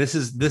what? This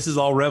is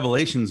all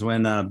revelations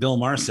when Bill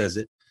Maher says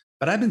it,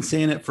 but I've been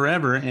saying it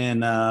forever.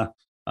 And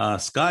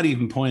Scott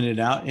even pointed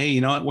out, hey,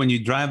 you know what? When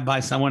you drive by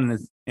someone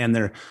and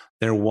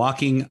they're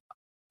walking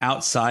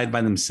outside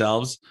by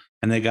themselves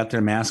and they got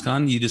their mask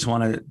on, you just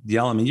want to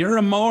yell at them, "You're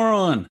a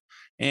moron!"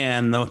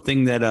 And the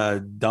thing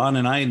that Don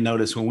and I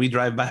notice when we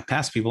drive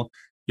past people,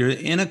 you're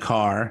in a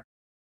car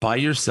by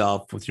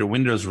yourself with your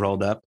windows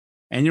rolled up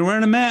and you're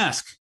wearing a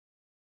mask.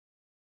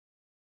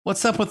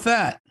 What's up with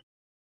that?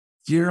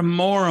 You're a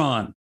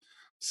moron.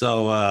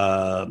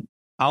 So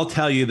I'll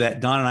tell you that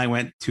Don and I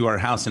went to our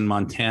house in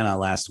Montana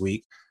last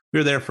week. We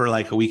were there for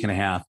like a week and a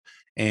half,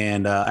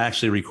 and I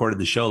actually recorded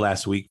the show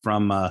last week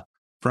from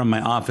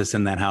my office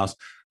in that house.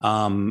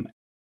 And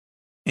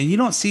you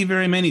don't see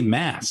very many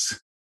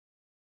masks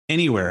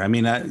anywhere. I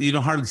mean, you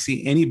don't hardly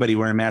see anybody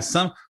wearing masks.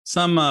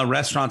 Some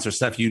restaurants or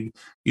stuff you'd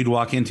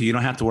walk into, you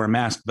don't have to wear a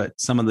mask, but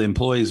some of the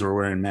employees were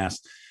wearing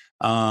masks.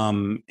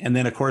 And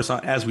then, of course,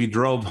 as we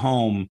drove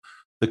home,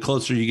 the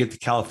closer you get to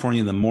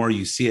California, the more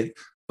you see it.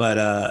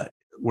 But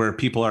where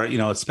people are,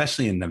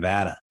 especially in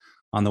Nevada,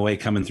 on the way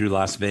coming through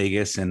Las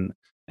Vegas, and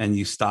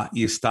you stop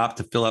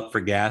to fill up for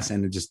gas,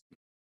 and it just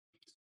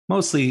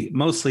mostly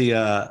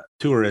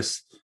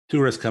tourists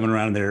coming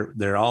around.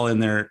 They're all in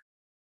their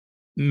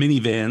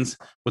minivans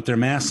with their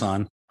masks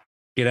on,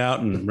 get out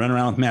and run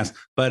around with masks.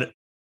 But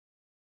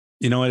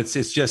it's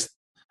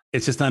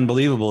just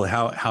unbelievable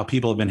how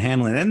people have been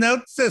handling it. And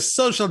that's this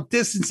social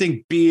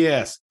distancing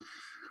BS.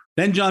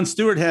 Then Jon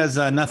Stewart has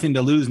nothing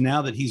to lose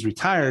now that he's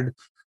retired,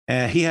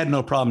 He had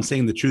no problem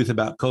saying the truth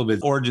about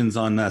COVID's origins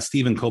on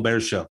Stephen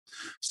Colbert's show.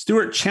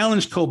 Stewart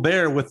challenged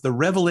Colbert with the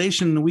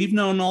revelation we've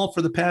known all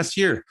for the past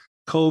year.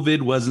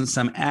 COVID wasn't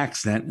some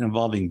accident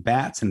involving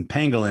bats and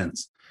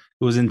pangolins.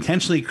 It was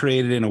intentionally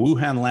created in a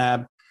Wuhan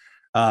lab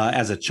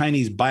as a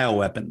Chinese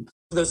bioweapon.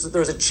 There's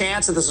a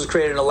chance that this was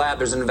created in a lab.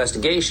 There's an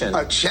investigation.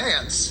 A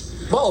chance?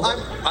 Well,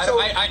 oh my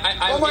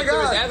if there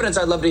was God. evidence,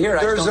 I'd love to hear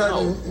it. There's I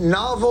don't a know.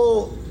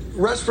 novel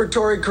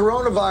respiratory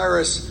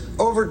coronavirus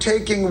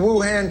overtaking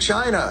Wuhan,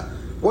 China.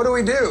 What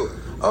do?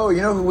 Oh,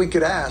 you know who we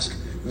could ask?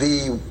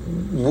 The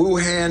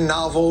Wuhan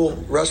Novel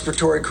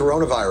Respiratory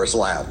Coronavirus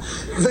Lab.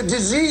 The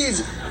disease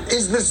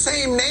is the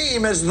same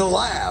name as the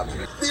lab.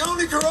 The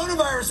only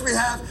coronavirus we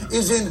have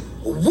is in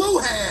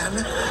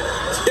Wuhan.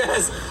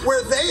 Yes.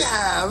 Where they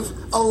have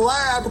a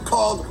lab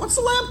called, what's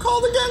the lab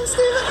called again,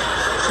 Stephen?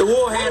 The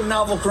Wuhan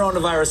Novel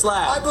Coronavirus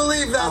Lab. I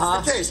believe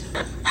that's the case.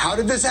 How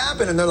did this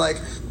happen? And they're like,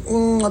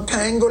 a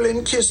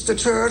pangolin kissed a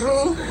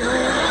turtle.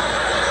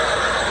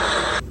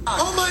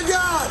 Oh my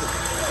God!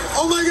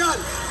 Oh my God!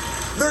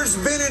 There's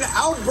been an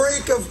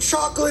outbreak of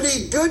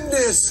chocolatey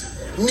goodness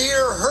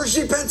near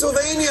Hershey,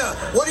 Pennsylvania.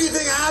 What do you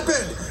think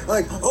happened?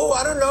 Like, oh,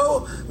 I don't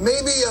know.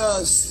 Maybe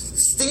a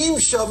steam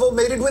shovel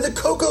mated with a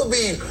cocoa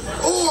bean.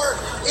 Or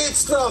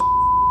it's the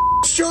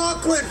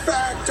chocolate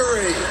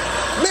factory.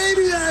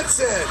 Maybe that's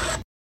it.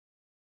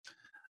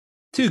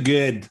 Too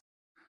good.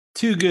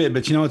 Too good.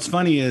 But you know what's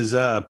funny is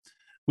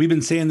we've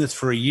been saying this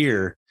for a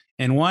year.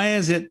 And why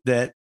is it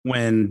that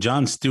when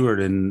Jon Stewart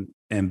and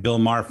Bill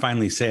Maher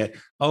finally say it,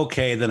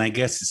 okay, then I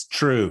guess it's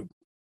true.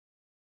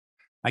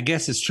 I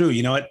guess it's true.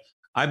 You know what?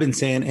 I've been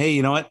saying, hey,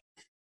 you know what?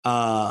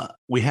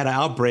 We had an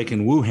outbreak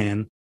in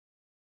Wuhan,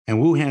 and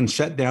Wuhan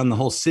shut down the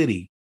whole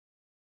city.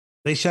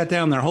 They shut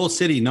down their whole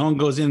city. No one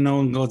goes in, no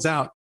one goes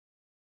out.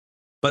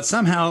 But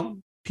somehow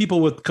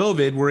people with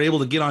COVID were able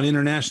to get on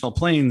international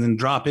planes and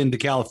drop into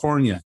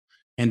California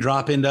and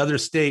drop into other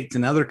states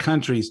and other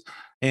countries.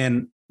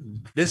 And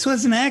this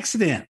was an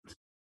accident.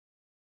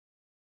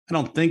 I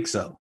don't think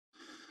so.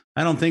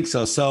 I don't think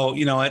so. So,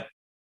 you know what?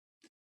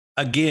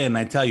 Again,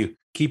 I tell you,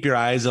 keep your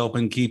eyes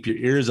open, keep your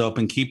ears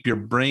open, keep your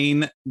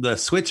brain, the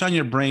switch on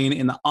your brain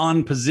in the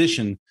on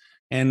position,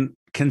 and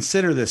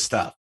consider this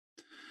stuff.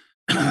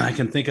 I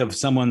can think of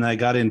someone that I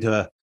got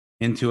into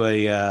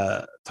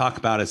a talk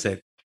about. I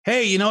said,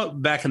 hey, you know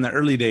what? Back in the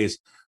early days,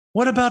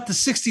 what about the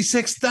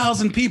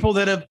 66,000 people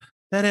that have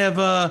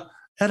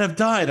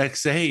died? I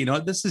say, hey, you know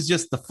what? This is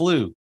just the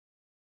flu.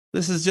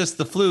 This is just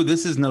the flu.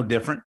 This is no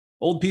different.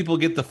 Old people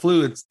get the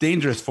flu. It's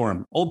dangerous for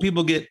them. Old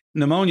people get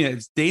pneumonia.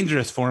 It's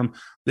dangerous for them.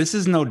 This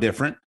is no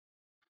different.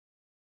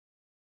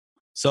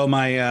 So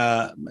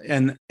my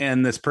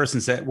and this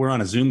person said, we're on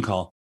a Zoom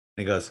call.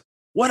 And he goes,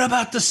 what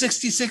about the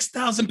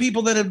 66,000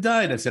 people that have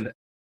died? I said,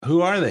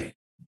 who are they?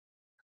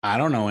 I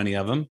don't know any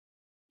of them.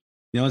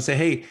 You know, and say,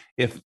 hey,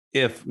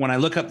 if when I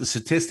look up the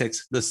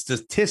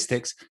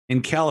statistics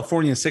in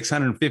California,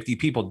 650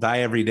 people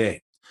die every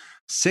day.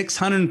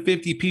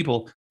 650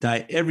 people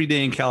die every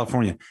day in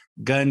California.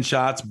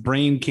 Gunshots,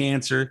 brain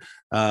cancer,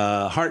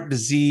 heart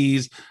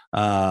disease,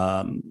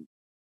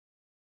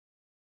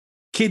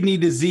 kidney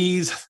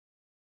disease,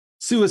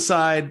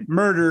 suicide,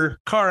 murder,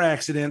 car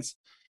accidents.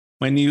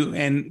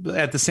 And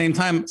at the same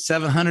time,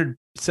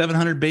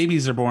 700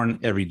 babies are born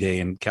every day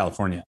in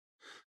California.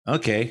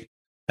 Okay.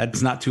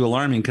 That's not too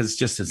alarming because it's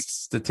just a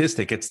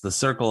statistic. It's the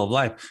circle of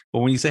life. But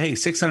when you say, hey,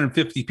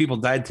 650 people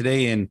died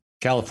today in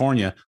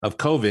California of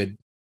COVID,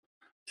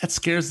 that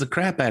scares the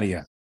crap out of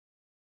you.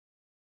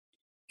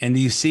 And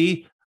you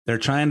see, they're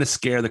trying to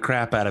scare the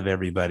crap out of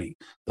everybody.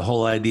 The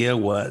whole idea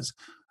was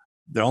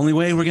the only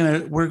way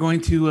we're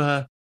going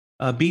to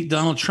beat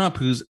Donald Trump,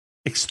 who's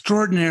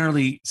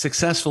extraordinarily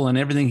successful in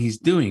everything he's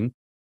doing.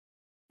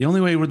 The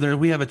only way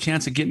we have a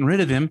chance of getting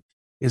rid of him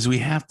is we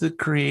have to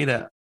create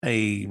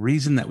a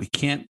reason that we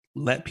can't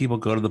let people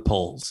go to the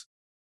polls.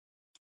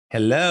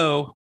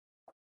 Hello.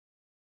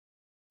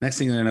 Next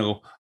thing they're gonna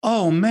go,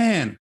 oh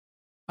man,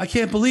 I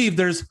can't believe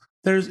there's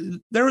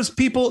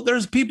people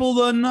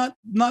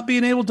not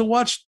being able to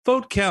watch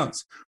vote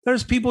counts.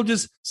 There's people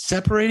just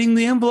separating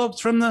the envelopes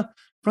from the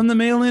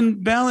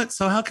mail-in ballot.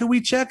 So how can we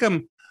check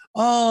them?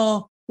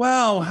 Oh,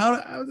 wow.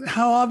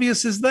 How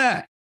obvious is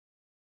that?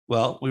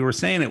 Well, we were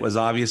saying it was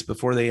obvious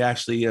before they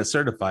actually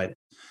certified it.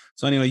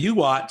 So anyway, you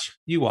watch,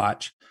 you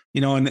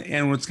know,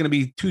 and what's going to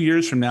be 2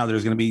 years from now,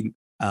 there's going to be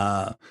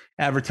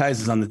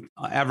advertisements on the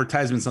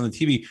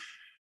TV.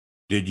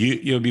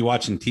 You'll be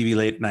watching TV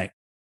late at night.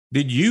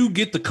 Did you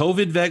get the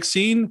COVID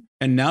vaccine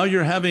and now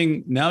you're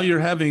having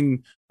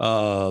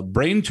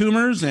brain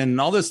tumors and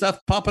all this stuff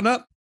popping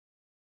up?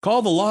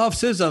 Call the law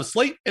offices of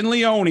Slate and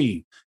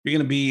Leone. You're going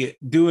to be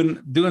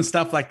doing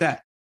stuff like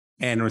that.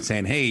 And we're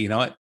saying, hey, you know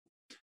what?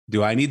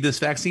 Do I need this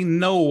vaccine?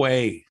 No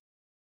way.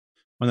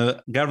 When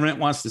the government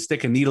wants to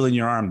stick a needle in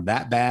your arm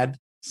that bad,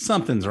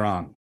 something's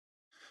wrong.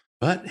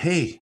 But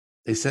hey,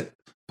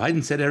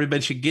 Biden said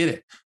everybody should get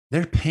it.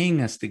 They're paying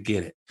us to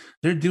get it.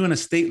 They're doing a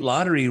state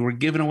lottery. We're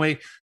giving away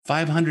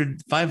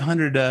 500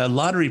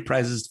 lottery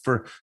prizes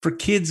for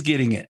kids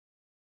getting it.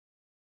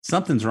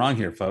 Something's wrong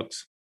here,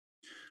 folks.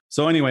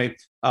 So anyway,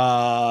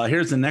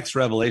 here's the next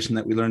revelation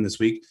that we learned this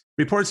week.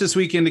 Reports this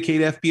week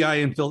indicate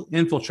FBI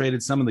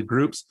infiltrated some of the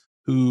groups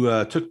who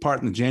took part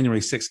in the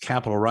January 6th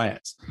Capitol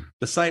riots.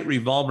 The site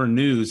Revolver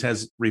News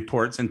has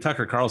reports, and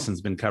Tucker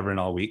Carlson's been covering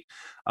all week.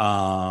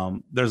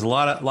 There's a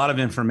lot of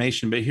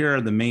information, but here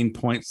are the main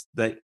points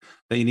that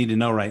you need to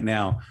know right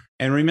now.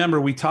 And remember,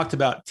 we talked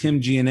about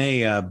Tim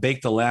Gianna,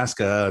 Baked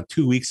Alaska,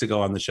 2 weeks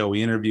ago on the show.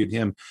 We interviewed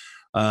him,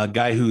 a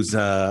guy who's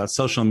a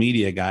social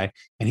media guy,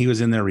 and he was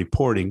in there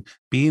reporting,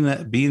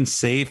 being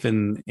safe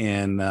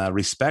and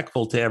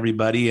respectful to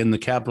everybody in the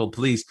Capitol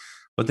Police.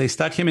 But they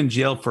stuck him in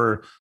jail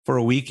for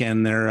a week,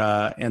 and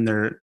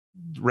they're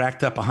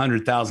racked up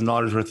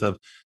 $100,000 worth of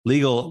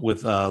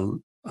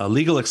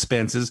legal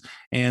expenses,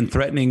 and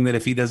threatening that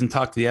if he doesn't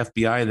talk to the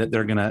FBI, that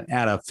they're going to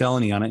add a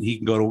felony on it. He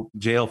can go to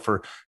jail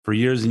for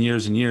years and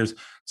years and years.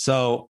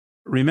 So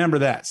remember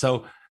that.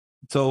 So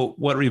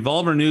what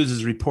Revolver News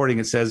is reporting,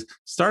 it says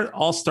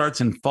all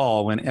starts in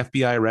fall when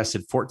FBI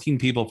arrested 14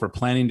 people for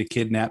planning to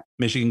kidnap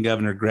Michigan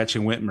Governor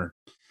Gretchen Whitmer,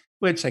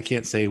 which I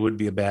can't say would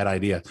be a bad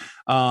idea.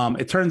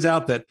 It turns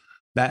out that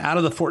out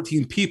of the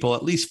 14 people,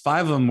 at least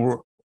five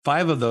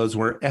of those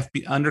were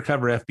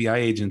undercover FBI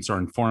agents or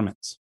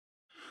informants.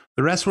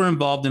 The rest were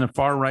involved in a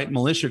far-right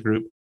militia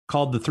group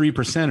called the Three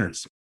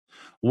Percenters,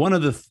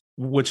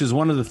 which is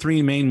one of the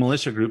three main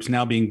militia groups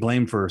now being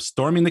blamed for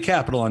storming the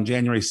Capitol on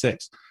January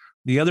 6th.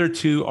 The other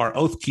two are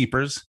Oath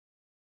Keepers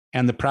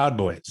and the Proud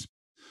Boys.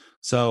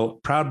 So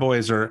Proud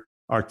Boys are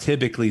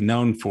typically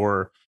known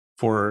for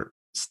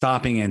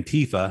stopping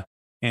Antifa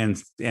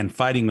and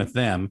fighting with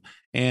them.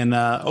 And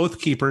Oath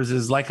Keepers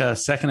is like a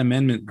Second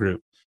Amendment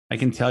group. I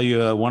can tell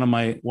you one of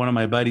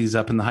my buddies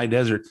up in the high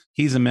desert,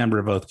 he's a member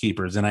of Oath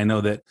Keepers. And I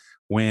know that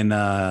when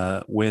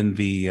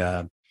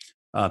the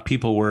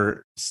people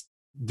were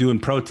doing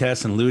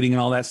protests and looting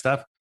and all that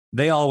stuff,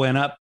 they all went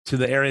up to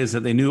the areas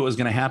that they knew it was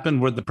going to happen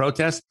with the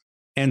protests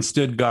and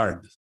stood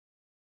guard.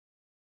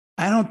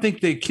 I don't think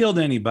they killed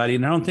anybody,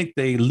 and I don't think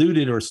they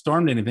looted or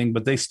stormed anything,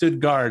 but they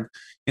stood guard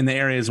in the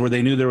areas where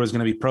they knew there was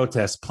going to be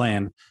protests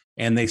planned,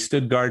 and they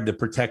stood guard to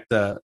protect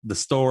the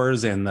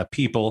stores and the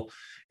people.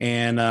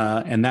 And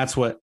that's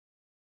what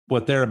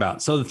they're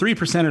about. So the Three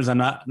Percenters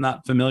I'm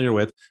not familiar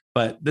with,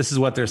 but this is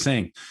what they're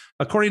saying.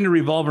 According to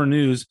Revolver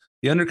News,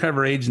 the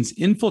undercover agents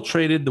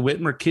infiltrated the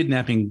Whitmer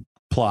kidnapping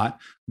plot.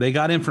 They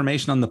got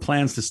information on the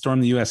plans to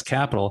storm the U.S.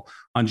 Capitol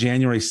on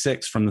January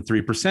 6th from the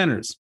Three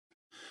Percenters.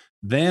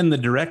 Then the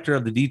director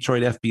of the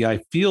Detroit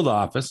FBI field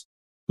office,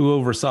 who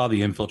oversaw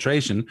the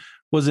infiltration,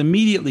 was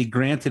immediately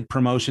granted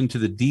promotion to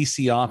the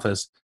D.C.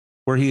 office,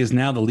 where he is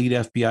now the lead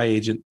FBI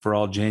agent for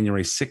all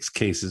January 6th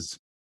cases.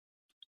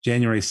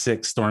 January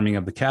 6th storming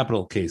of the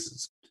Capitol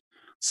cases.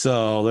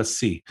 So let's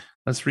see.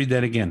 Let's read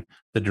that again.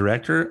 The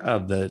director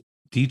of the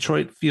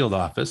Detroit field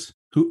office,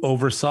 who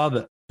oversaw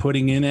the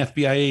putting in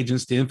FBI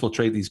agents to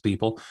infiltrate these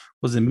people,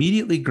 was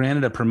immediately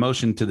granted a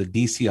promotion to the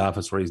DC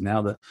office, where he's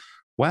now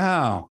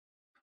wow,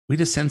 we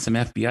just send some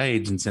FBI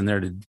agents in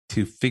there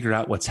to figure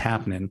out what's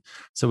happening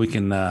so we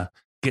can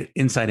get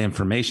inside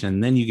information,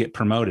 and then you get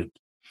promoted.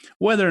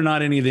 Whether or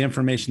not any of the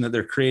information that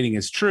they're creating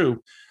is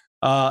true.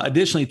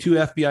 Additionally, 2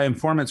 FBI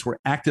informants were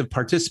active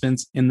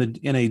participants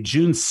in a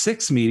June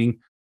 6 meeting,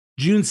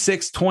 June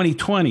 6,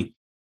 2020.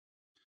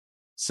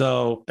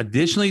 So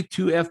additionally,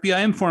 2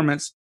 FBI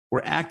informants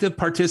were active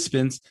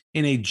participants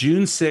in a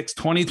June 6,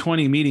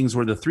 2020 meetings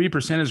where the Three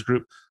Percenters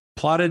group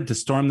plotted to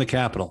storm the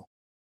Capitol.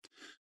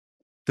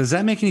 Does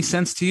that make any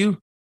sense to you?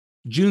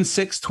 June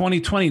 6,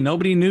 2020,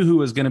 nobody knew who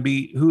was going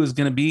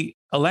to be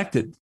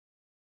elected,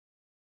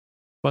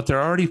 but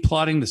they're already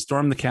plotting to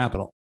storm the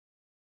Capitol.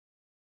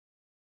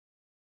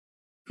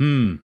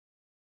 Well,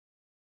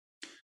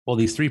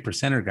 these Three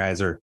Percenter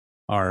guys are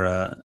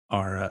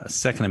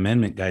Second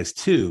Amendment guys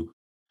too,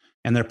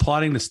 and they're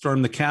plotting to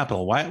storm the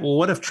Capitol. Why? Well,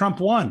 what if Trump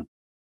won?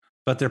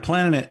 But they're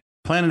planning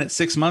it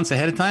 6 months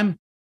ahead of time.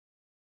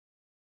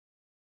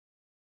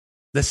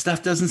 This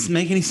stuff doesn't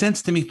make any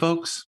sense to me,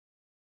 folks.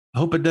 I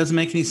hope it doesn't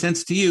make any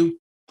sense to you,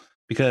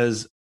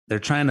 because they're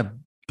trying to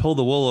pull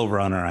the wool over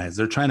on our eyes.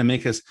 They're trying to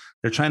make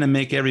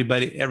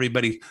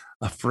everybody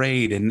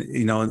afraid, and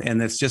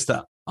and it's just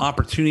an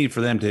opportunity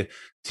for them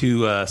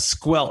to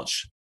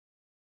squelch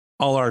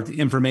all our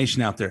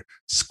information out there,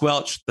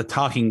 squelch the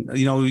talking.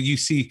 You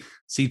see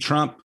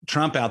Trump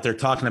out there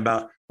talking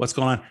about what's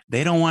going on.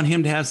 They don't want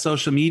him to have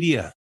social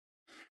media.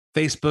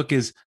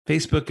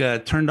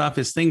 Facebook turned off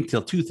his thing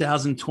till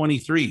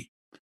 2023.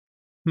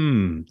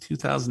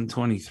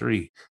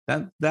 2023.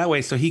 That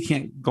way, so he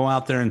can't go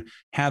out there and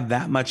have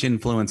that much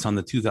influence on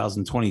the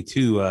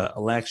 2022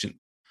 election.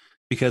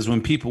 Because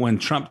when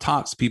Trump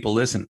talks, people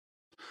listen.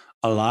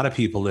 A lot of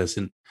people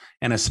listen,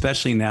 and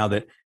especially now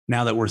that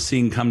we're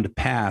seeing come to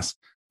pass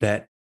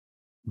that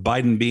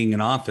Biden being in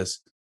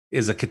office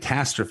is a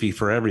catastrophe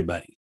for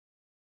everybody.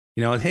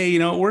 Hey,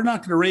 we're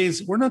not going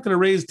to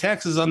raise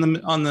taxes on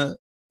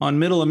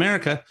middle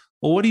America.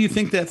 Well, what do you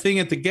think that thing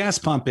at the gas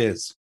pump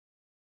is?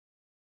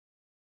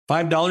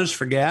 $5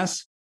 for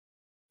gas?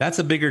 That's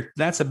a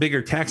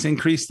bigger tax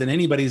increase than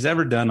anybody's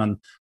ever done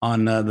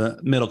on the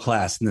middle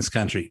class in this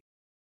country.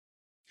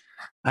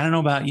 I don't know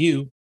about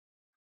you,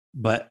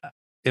 but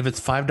if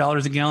it's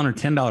 $5 a gallon or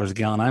 $10 a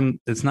gallon,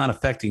 it's not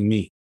affecting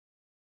me.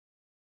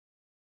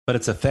 But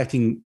it's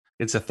affecting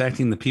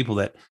the people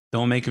that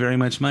don't make very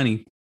much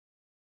money.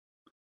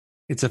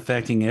 It's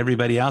affecting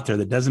everybody out there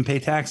that doesn't pay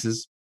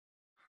taxes.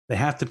 They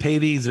have to pay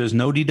these. There's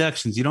no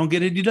deductions. You don't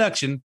get a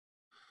deduction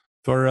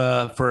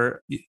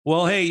for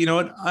well, hey, you know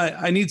what?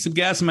 I need some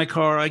gas in my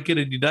car. I get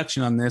a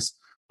deduction on this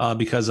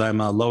because I'm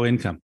low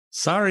income.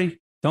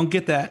 Sorry, don't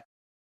get that.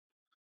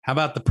 How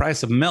about the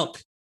price of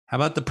milk? How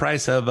about the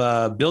price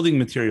of building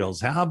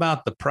materials? How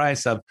about the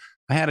price of?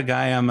 I had a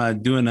guy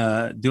I'm doing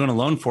a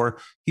loan for.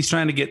 He's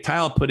trying to get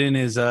tile put in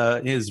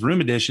his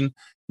room addition,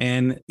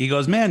 and he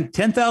goes, "Man,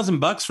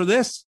 $10,000 for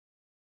this?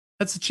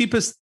 That's the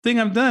cheapest thing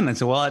I've done." I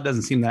said, "Well, it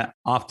doesn't seem that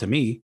off to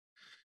me."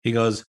 He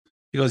goes,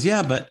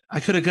 "Yeah, but I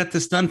could have got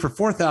this done for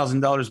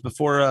 $4,000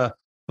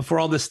 before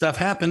all this stuff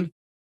happened.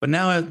 But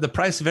now the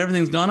price of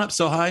everything's gone up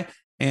so high,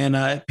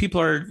 and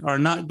people are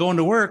not going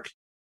to work."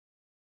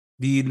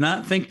 Do you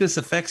not think this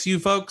affects you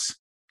folks?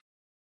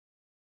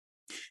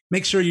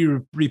 Make sure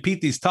you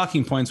repeat these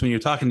talking points when you're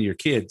talking to your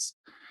kids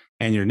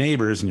and your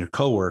neighbors and your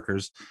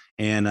coworkers,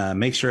 and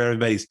make sure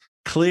everybody's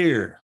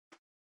clear,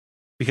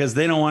 because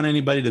they don't want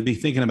anybody to be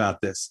thinking about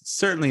this.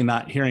 Certainly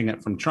not hearing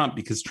it from Trump,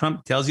 because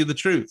Trump tells you the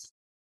truth.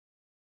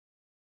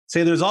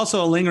 Say there's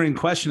also a lingering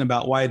question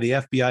about why the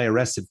FBI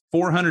arrested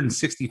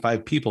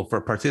 465 people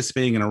for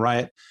participating in a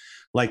riot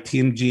like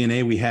Team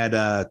GNA we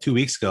had 2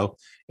 weeks ago.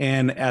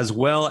 And as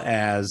well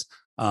as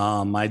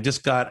I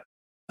just got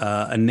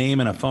a name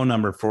and a phone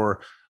number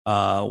for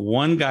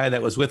one guy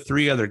that was with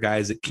 3 other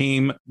guys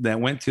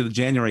that went to the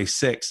January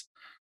 6th.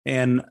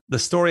 And the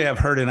story I've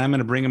heard, and I'm going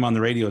to bring him on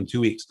the radio in 2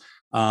 weeks.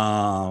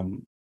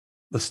 The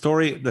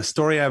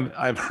story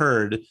I've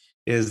heard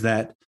is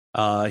that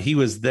he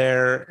was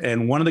there,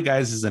 and one of the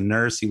guys is a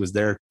nurse. He was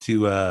there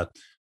to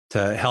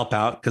help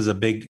out because a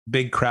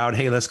big crowd.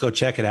 Hey, let's go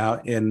check it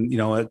out. And, you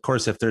know, of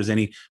course, if there's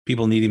any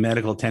people needing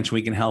medical attention,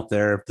 we can help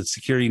there. If the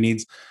security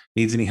needs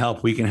any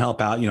help, we can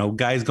help out. You know,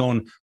 guys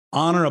going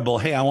honorable.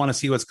 Hey, I want to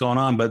see what's going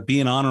on, but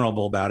being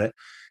honorable about it.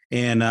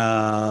 And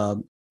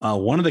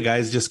one of the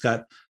guys just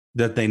got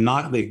that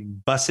they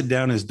busted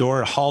down his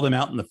door, hauled him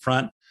out in the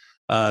front,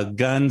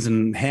 guns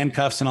and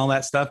handcuffs and all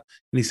that stuff.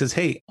 And he says,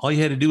 "Hey, all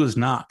you had to do was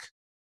knock."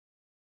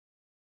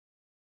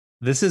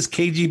 This is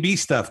KGB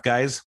stuff,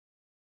 guys.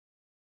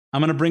 I'm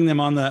going to bring them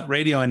on the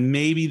radio, and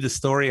maybe the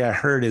story I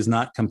heard is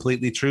not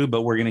completely true,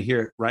 but we're going to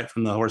hear it right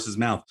from the horse's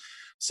mouth.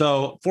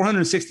 So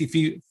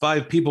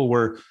 465 people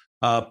were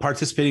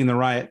participating in the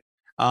riot,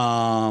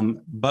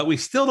 but we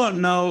still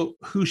don't know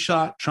who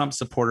shot Trump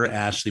supporter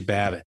Ashley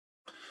Babbitt.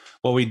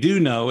 What we do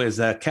know is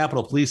that the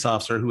Capitol police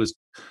officer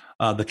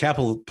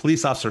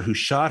who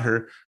shot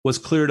her was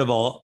cleared of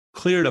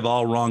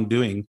all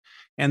wrongdoing,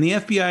 and the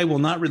FBI will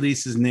not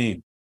release his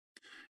name.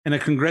 In a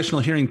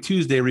congressional hearing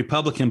Tuesday,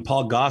 Republican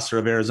Paul Gosar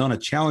of Arizona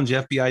challenged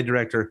FBI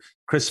Director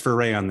Christopher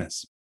Wray on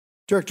this.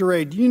 Director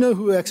Wray, do you know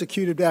who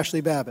executed Ashley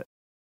Babbitt?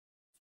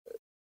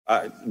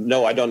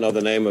 No, I don't know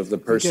the name of the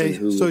person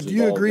who. So do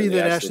you agree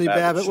that Ashley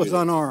Babbitt was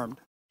unarmed?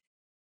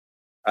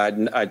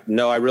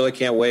 No, I really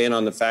can't weigh in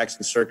on the facts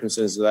and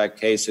circumstances of that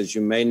case. As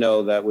you may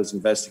know, that was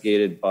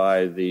investigated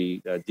by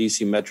the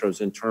D.C. Metro's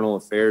Internal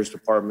Affairs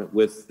Department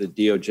with the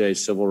DOJ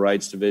Civil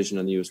Rights Division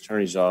and the U.S.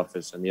 Attorney's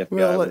Office, and the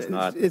FBI was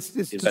not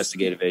the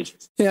investigative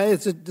agency. Yeah,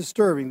 it's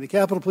disturbing. The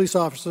Capitol police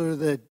officer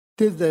that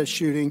did the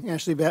shooting,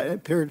 Ashley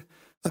Babbitt,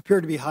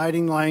 appeared to be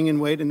hiding, lying in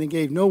wait, and they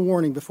gave no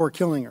warning before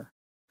killing her.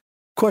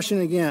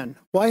 Question again,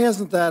 why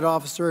hasn't that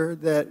officer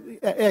that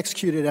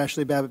executed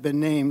Ashley Babbitt been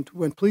named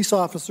when police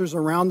officers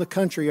around the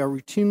country are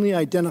routinely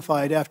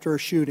identified after a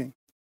shooting?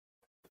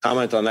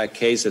 Comment on that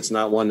case. It's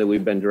not one that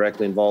we've been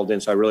directly involved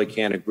in, so I really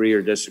can't agree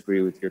or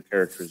disagree with your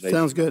characterization.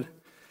 Sounds good.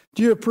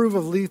 Do you approve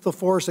of lethal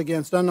force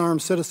against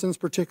unarmed citizens,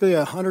 particularly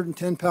a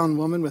 110-pound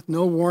woman with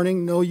no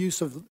warning, no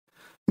use of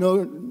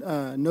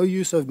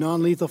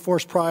non-lethal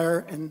force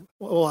prior, and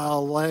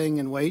while lying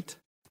in wait?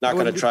 Not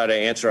going to try to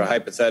answer a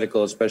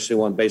hypothetical, especially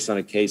one based on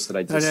a case that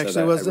I just said. That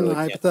actually wasn't a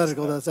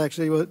hypothetical. That's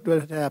actually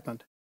what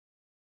happened.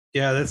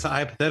 Yeah, that's a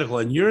hypothetical.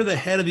 And you're the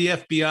head of the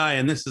FBI,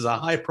 and this is a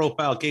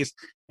high-profile case,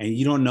 and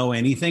you don't know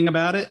anything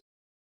about it?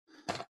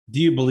 Do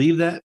you believe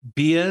that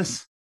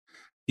BS?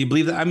 Do you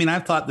believe that? I mean,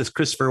 I've thought this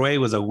Christopher Wray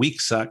was a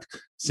weak suck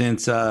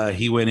since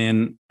he went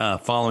in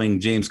following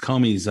James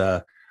Comey's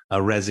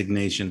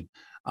resignation.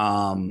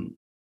 And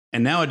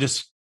now it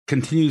just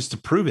continues to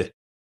prove it.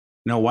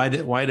 You know, why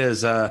did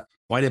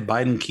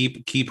Biden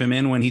keep him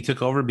in when he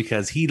took over?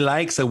 Because he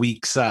likes a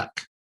weak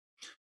suck.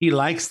 He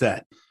likes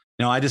that.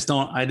 You know, I just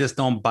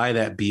don't buy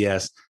that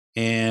BS.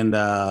 And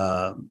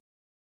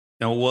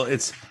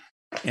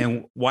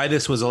and why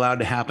this was allowed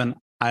to happen,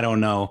 I don't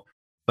know.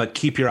 But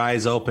keep your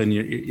eyes open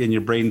and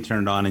your brain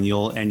turned on, and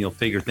you'll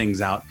figure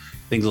things out.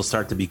 Things will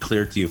start to be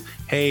clear to you.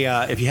 Hey,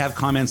 if you have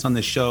comments on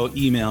this show,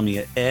 email me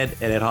at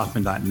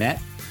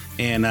ed@edhoffman.net,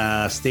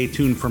 and stay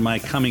tuned for my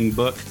coming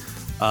book,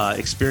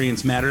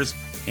 Experience Matters.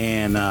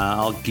 And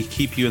I'll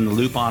keep you in the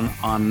loop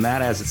on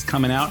that as it's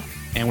coming out.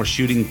 and we're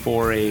shooting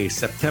for a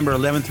September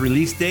 11th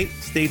release date.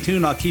 Stay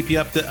tuned. I'll keep you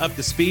up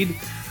to speed.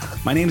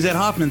 My name is Ed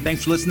Hoffman.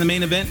 Thanks for listening to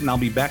Main Event, and I'll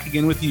be back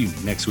again with you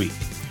next week.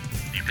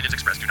 The opinions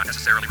expressed do not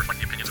necessarily reflect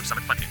the opinions of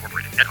Summit Funding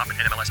Incorporated. Ed Hoffman,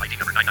 NMLS ID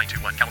number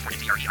 9921, California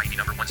DRE ID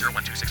number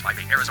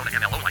 1012658, Arizona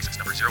MLO license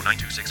number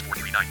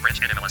 0926439, Branch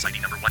NMLS ID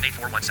number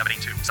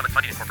 1841782, Summit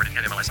Funding Incorporated,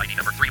 NMLS ID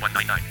number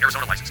 3199,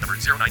 Arizona license number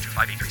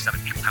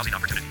 0925837, Equal Housing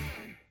Opportunity.